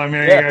 Well, I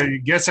mean, I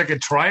guess I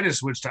could try to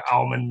switch to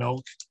almond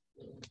milk.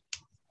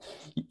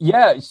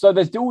 Yeah, so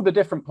there's all the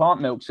different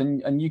plant milks,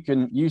 and you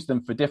can use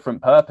them for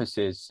different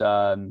purposes.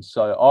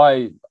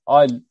 So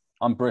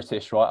I'm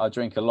British, right? I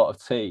drink a lot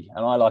of tea,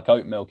 and I like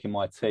oat milk in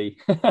my tea.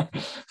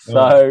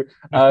 So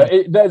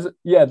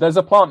there's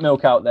a plant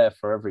milk out there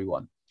for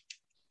everyone.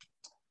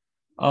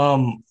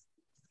 So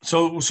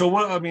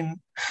what? I mean,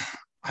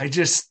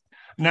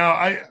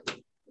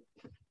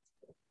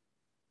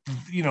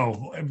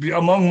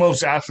 among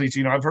most athletes,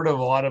 you know, I've heard of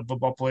a lot of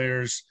football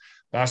players,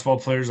 basketball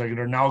players, like, that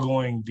are now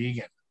going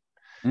vegan.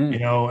 You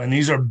know, and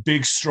these are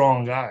big,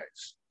 strong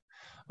guys.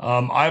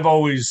 I've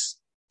always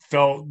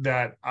felt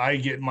that I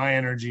get my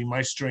energy,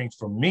 my strength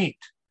from meat.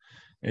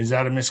 Is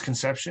that a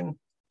misconception?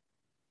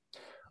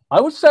 I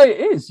would say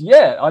it is.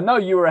 Yeah, I know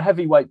you were a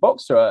heavyweight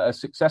boxer, a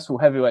successful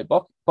heavyweight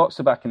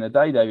boxer back in the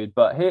day, David.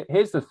 But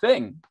here's the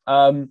thing: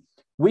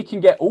 we can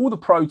get all the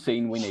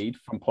protein we need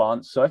from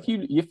plants. So if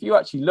you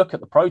actually look at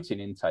the protein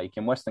intake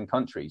in Western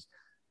countries,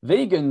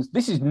 vegans,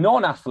 this is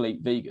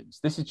non-athlete vegans.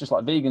 This is just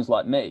like vegans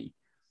like me.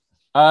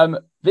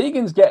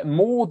 Vegans get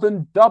more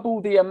than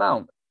double the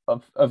amount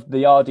of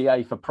the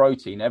RDA for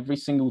protein every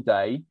single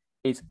day.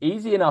 It's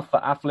easy enough for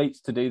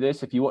athletes to do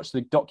this. If you watch the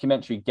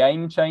documentary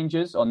Game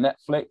Changers on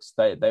Netflix,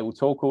 they will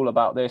talk all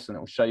about this, and it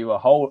will show you a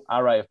whole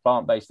array of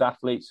plant-based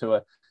athletes who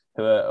are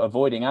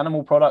avoiding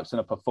animal products and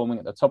are performing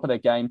at the top of their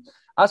game.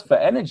 As for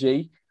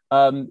energy,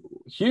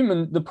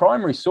 the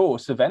primary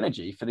source of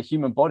energy for the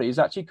human body is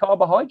actually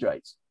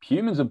carbohydrates.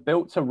 Humans are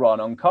built to run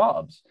on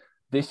carbs.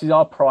 This is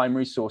our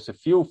primary source of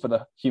fuel for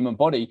the human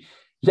body.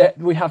 Yet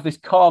we have this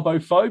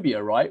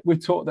carbophobia, right? We're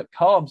taught that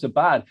carbs are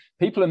bad.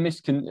 People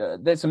are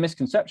there's a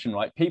misconception,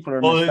 right? People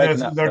are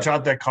they're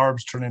taught that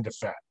carbs turn into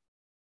fat.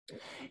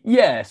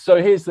 Yeah. So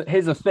here's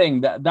the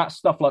thing, that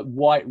stuff like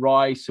white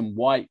rice and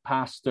white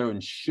pasta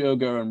and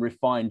sugar and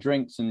refined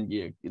drinks and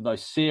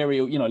those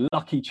cereal,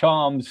 Lucky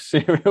Charms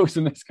cereals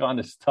and this kind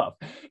of stuff.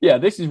 Yeah,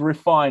 this is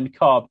refined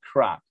carb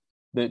crap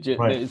that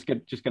is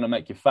just going to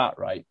make you fat,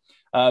 right?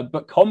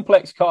 But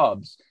complex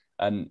carbs,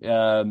 and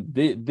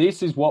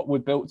this is what we're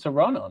built to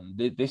run on.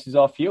 This is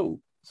our fuel.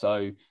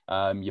 So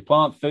your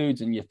plant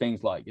foods and your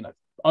things like,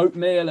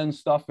 oatmeal and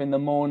stuff in the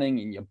morning,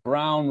 and your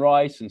brown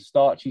rice and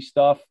starchy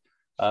stuff.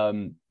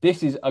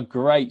 This is a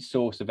great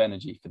source of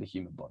energy for the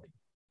human body.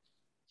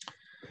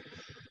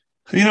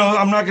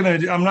 I'm not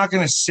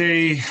gonna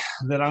say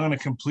that I'm gonna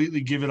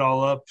completely give it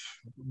all up,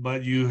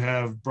 but you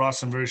have brought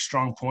some very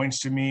strong points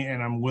to me,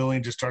 and I'm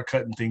willing to start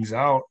cutting things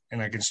out,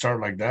 and I can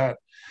start like that.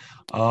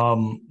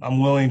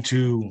 I'm willing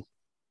to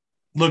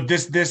look.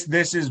 This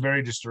is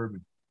very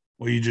disturbing.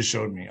 What you just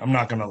showed me. I'm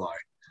not gonna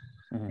lie,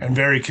 and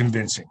very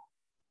convincing,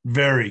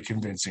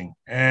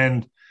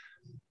 and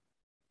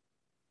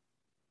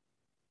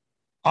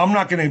I'm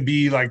not going to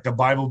be like the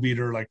Bible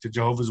beater, like the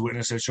Jehovah's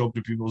Witness that show up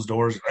to people's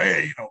doors.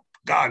 Hey,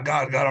 God.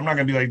 I'm not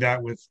going to be like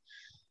that with,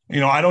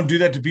 I don't do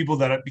that to people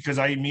because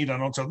I eat meat. I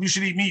don't tell them, you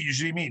should eat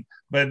meat.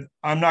 But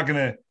I'm not going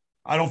to,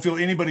 I don't feel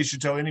anybody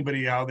should tell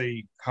anybody how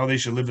they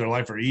should live their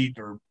life or eat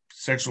or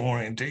sexual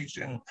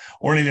orientation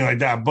or anything like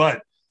that.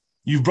 But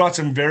you've brought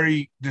some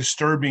very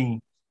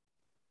disturbing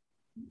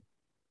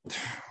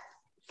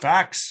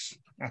facts,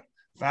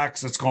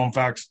 let's call them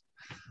facts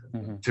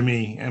to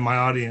me and my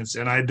audience.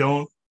 And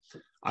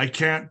I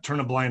can't turn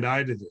a blind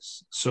eye to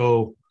this.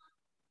 So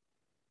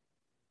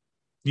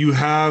you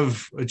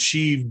have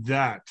achieved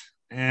that.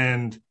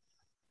 And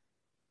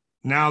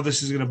now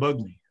this is going to bug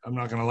me. I'm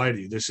not going to lie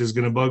to you. This is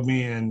going to bug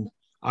me, and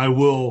I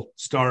will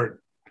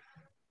start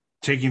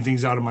taking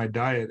things out of my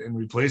diet and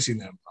replacing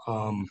them.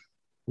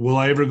 Will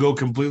I ever go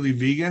completely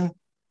vegan?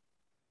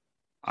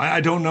 I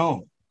don't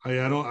know. I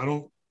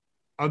don't,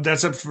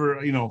 that's up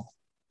for,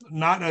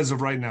 not as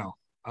of right now.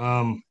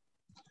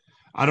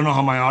 I don't know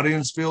how my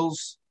audience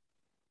feels.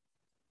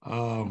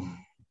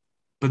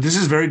 But this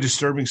is very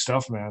disturbing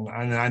stuff, man.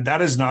 And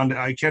that is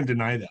I can't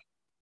deny that.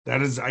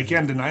 I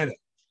can't deny that.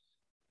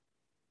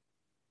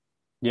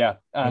 Yeah.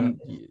 And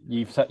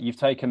you've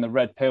taken the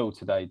red pill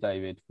today,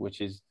 David,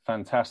 which is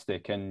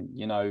fantastic. And,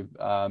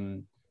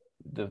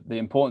 the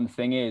important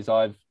thing is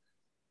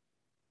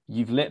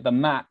you've lit the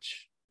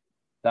match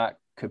that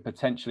could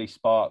potentially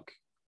spark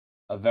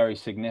a very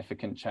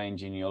significant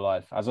change in your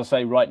life. As I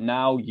say, right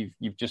now,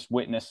 you've just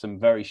witnessed some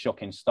very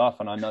shocking stuff,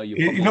 and I know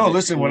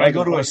listen, when I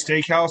go to a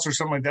steakhouse or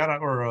something like that,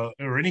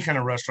 or any kind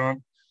of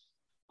restaurant,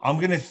 I'm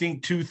gonna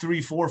think 2,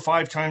 3, 4,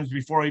 5 times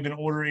before I even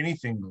order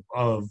anything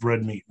of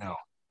red meat now.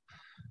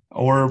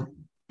 Or,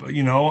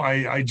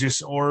 I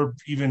just, or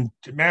even,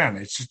 man,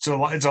 it's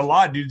a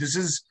lot, dude. This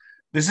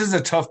is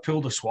a tough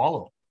pill to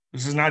swallow.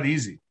 This is not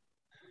easy,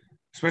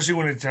 especially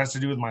when it has to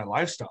do with my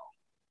lifestyle.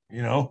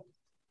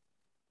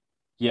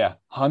 Yeah,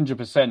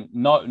 100%.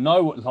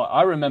 No.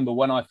 I remember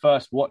when I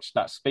first watched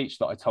that speech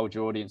that I told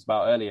your audience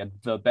about earlier,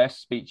 the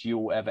best speech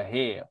you'll ever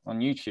hear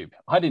on YouTube.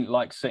 I didn't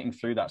like sitting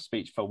through that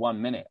speech for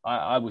 1 minute.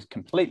 I was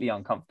completely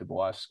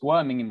uncomfortable. I was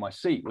squirming in my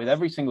seat with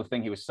every single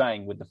thing he was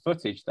saying, with the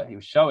footage that he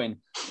was showing.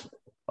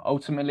 But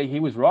ultimately, he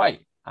was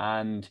right.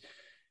 And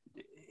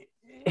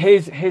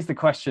here's the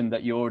question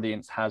that your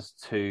audience has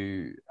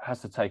to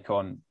take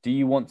on. Do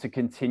you want to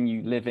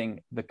continue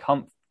living the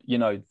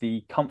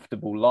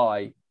comfortable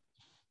lie,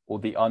 or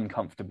the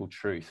uncomfortable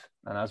truth?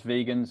 And as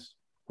vegans,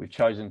 we've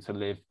chosen to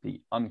live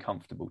the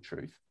uncomfortable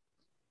truth.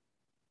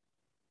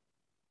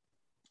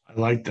 I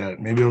like that.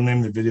 Maybe I'll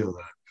name the video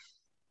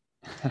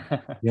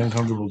that. The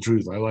uncomfortable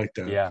truth. I like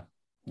that.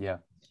 Yeah.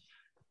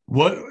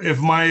 What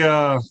if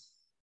my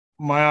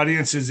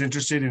audience is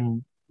interested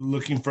in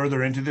looking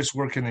further into this?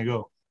 Where can they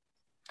go?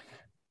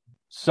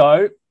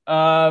 So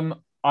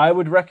I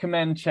would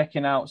recommend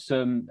checking out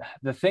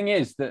the thing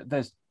is that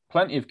there's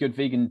plenty of good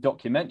vegan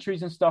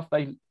documentaries and stuff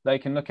they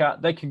can look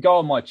at. They can go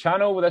on my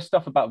channel. There's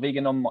stuff about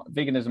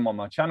veganism on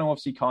my channel.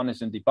 Obviously,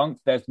 Carnism Debunked.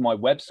 There's my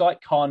website,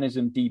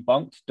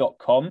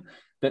 carnismdebunked.com,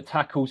 that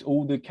tackles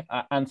all the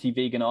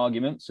anti-vegan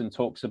arguments and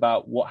talks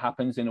about what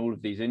happens in all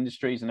of these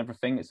industries and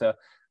everything. It's a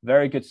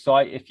very good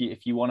site if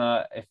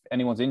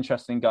anyone's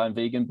interested in going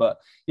vegan. But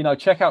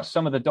check out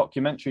some of the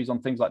documentaries on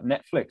things like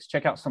Netflix.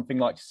 Check out something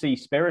like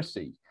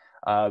Seaspiracy,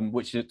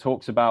 which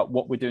talks about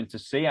what we're doing to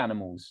sea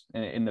animals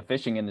in the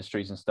fishing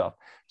industries and stuff.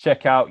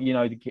 Check out,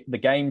 the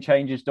Game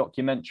Changers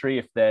documentary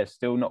if they're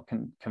still not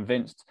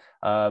convinced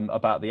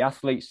about the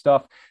athlete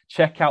stuff.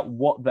 Check out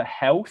What the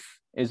Health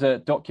is a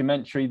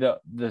documentary that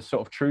the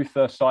sort of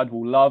truther side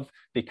will love,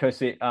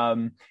 because it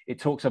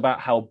talks about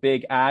how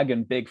big ag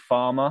and big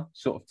pharma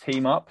sort of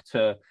team up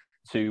to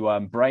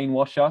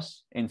brainwash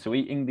us into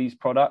eating these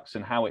products,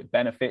 and how it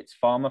benefits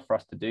pharma for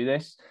us to do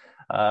this.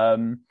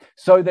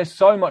 So there's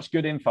so much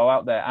good info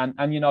out there, and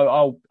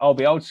I'll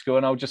be old school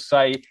and I'll just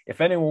say,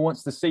 if anyone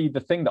wants to see the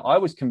thing that I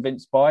was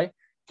convinced by,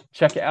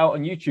 check it out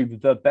on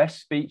YouTube. The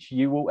Best Speech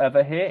You Will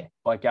Ever Hear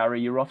by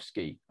Gary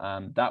Yourofsky.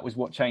 That was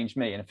what changed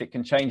me, and if it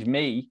can change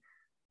me,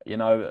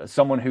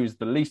 someone who's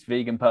the least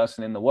vegan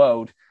person in the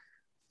world,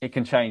 it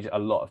can change a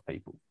lot of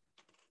people.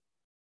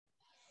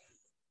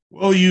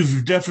 Well,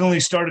 you've definitely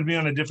started me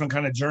on a different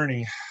kind of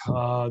journey.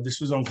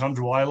 This was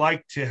uncomfortable. I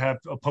like to have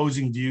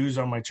opposing views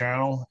on my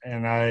channel,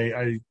 and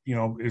I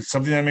if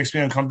something that makes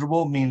me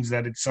uncomfortable means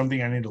that it's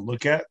something I need to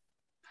look at.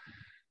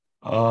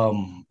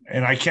 And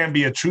I can't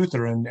be a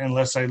truther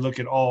unless I look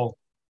at all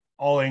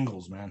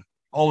angles, man,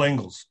 all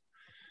angles.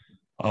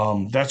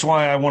 That's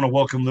why I want to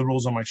welcome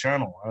liberals on my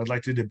channel. I'd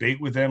like to debate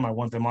with them. I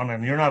want them on.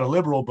 And you're not a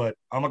liberal, but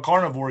I'm a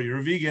carnivore. You're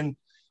a vegan,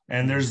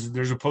 and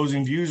there's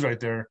opposing views right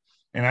there.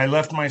 and I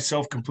left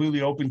myself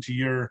completely open to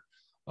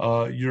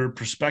your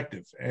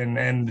perspective.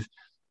 And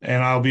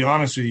I'll be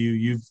honest with you,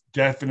 you've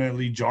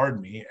definitely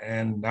jarred me,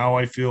 and now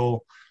I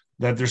feel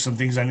that there's some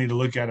things I need to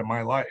look at in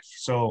my life.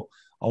 So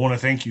I want to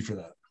thank you for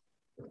that.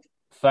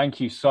 Thank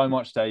you so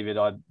much, David.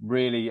 I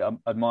really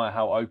admire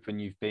how open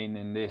you've been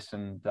in this,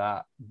 and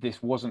that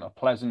this wasn't a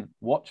pleasant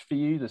watch for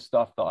you, the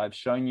stuff that I've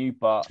shown you,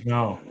 but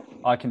no,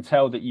 I can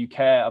tell that you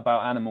care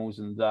about animals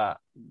and that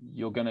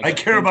you're going to... I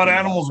care about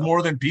animals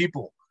more than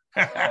people.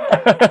 Amen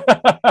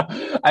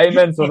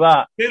to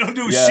that. They don't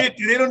do shit.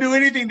 They don't do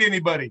anything to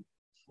anybody.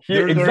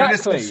 They're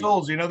innocent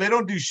souls. You know, they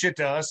don't do shit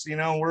to us. You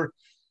know,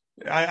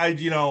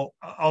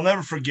 I'll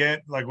never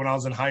forget, like when I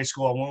was in high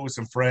school, I went with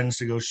some friends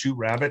to go shoot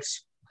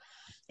rabbits.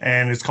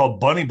 And it's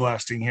called bunny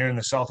blasting here in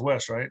the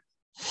Southwest, right?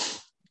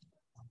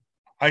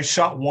 I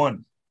shot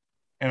one,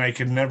 and I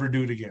could never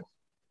do it again.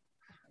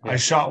 Yeah. I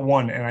shot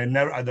one, and I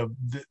never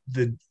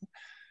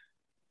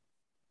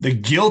the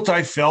guilt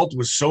I felt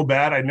was so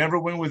bad. I never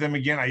went with them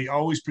again. I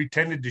always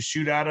pretended to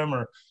shoot at them,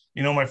 or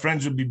my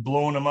friends would be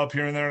blowing them up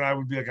here and there, and I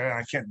would be like,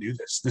 I can't do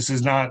this. This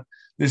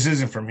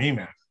isn't for me,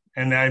 man.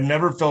 And I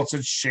never felt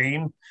such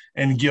shame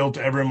and guilt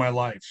ever in my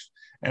life,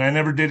 and I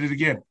never did it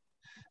again.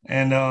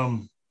 And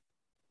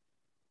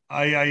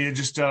I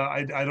just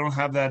I don't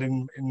have that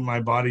in my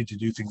body to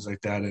do things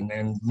like that.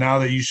 And now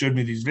that you showed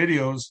me these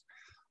videos,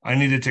 I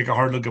need to take a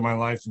hard look at my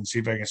life and see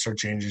if I can start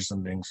changing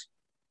some things.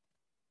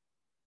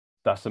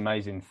 That's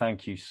amazing.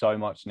 Thank you so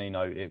much,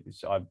 Nino.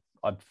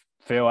 I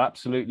feel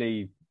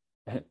absolutely,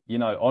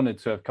 honored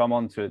to have come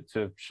on to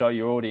show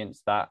your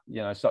audience that,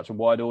 such a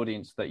wide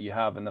audience that you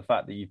have, and the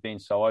fact that you've been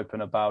so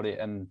open about it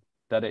and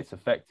that it's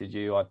affected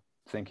you, I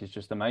think is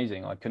just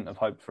amazing. I couldn't have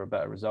hoped for a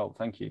better result.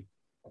 Thank you.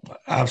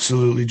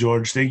 Absolutely,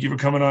 George. Thank you for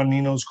coming on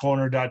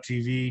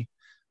ninoscorner.tv.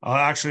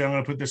 Actually, I'm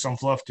going to put this on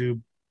FluffTube,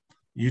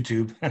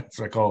 YouTube. That's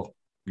what I call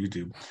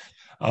YouTube.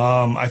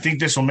 I think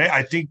this will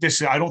I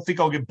don't think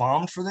I'll get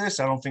bombed for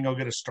this. I don't think I'll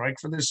get a strike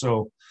for this.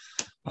 So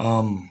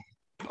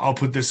I'll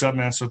put this up,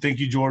 man. So thank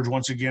you, George,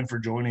 once again for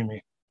joining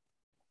me.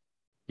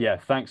 Yeah.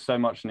 Thanks so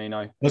much,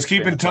 Nino. Let's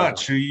keep in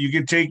touch. We'll keep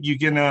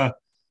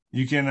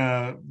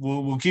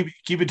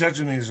in touch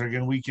with me so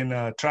we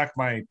can track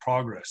my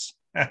progress.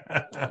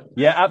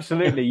 Yeah,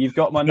 absolutely. You've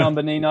got my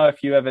number, Nino,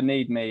 if you ever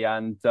need me.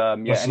 And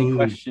any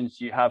questions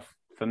you have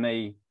for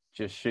me,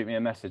 just shoot me a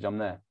message. I'm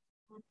there.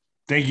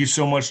 Thank you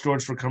so much,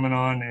 George, for coming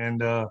on.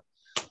 And I'm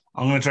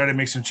going to try to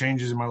make some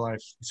changes in my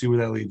life. See where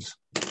that leads.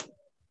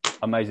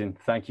 Amazing.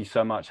 Thank you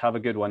so much. Have a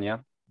good one. Yeah.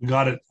 You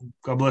got it.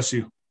 God bless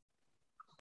you.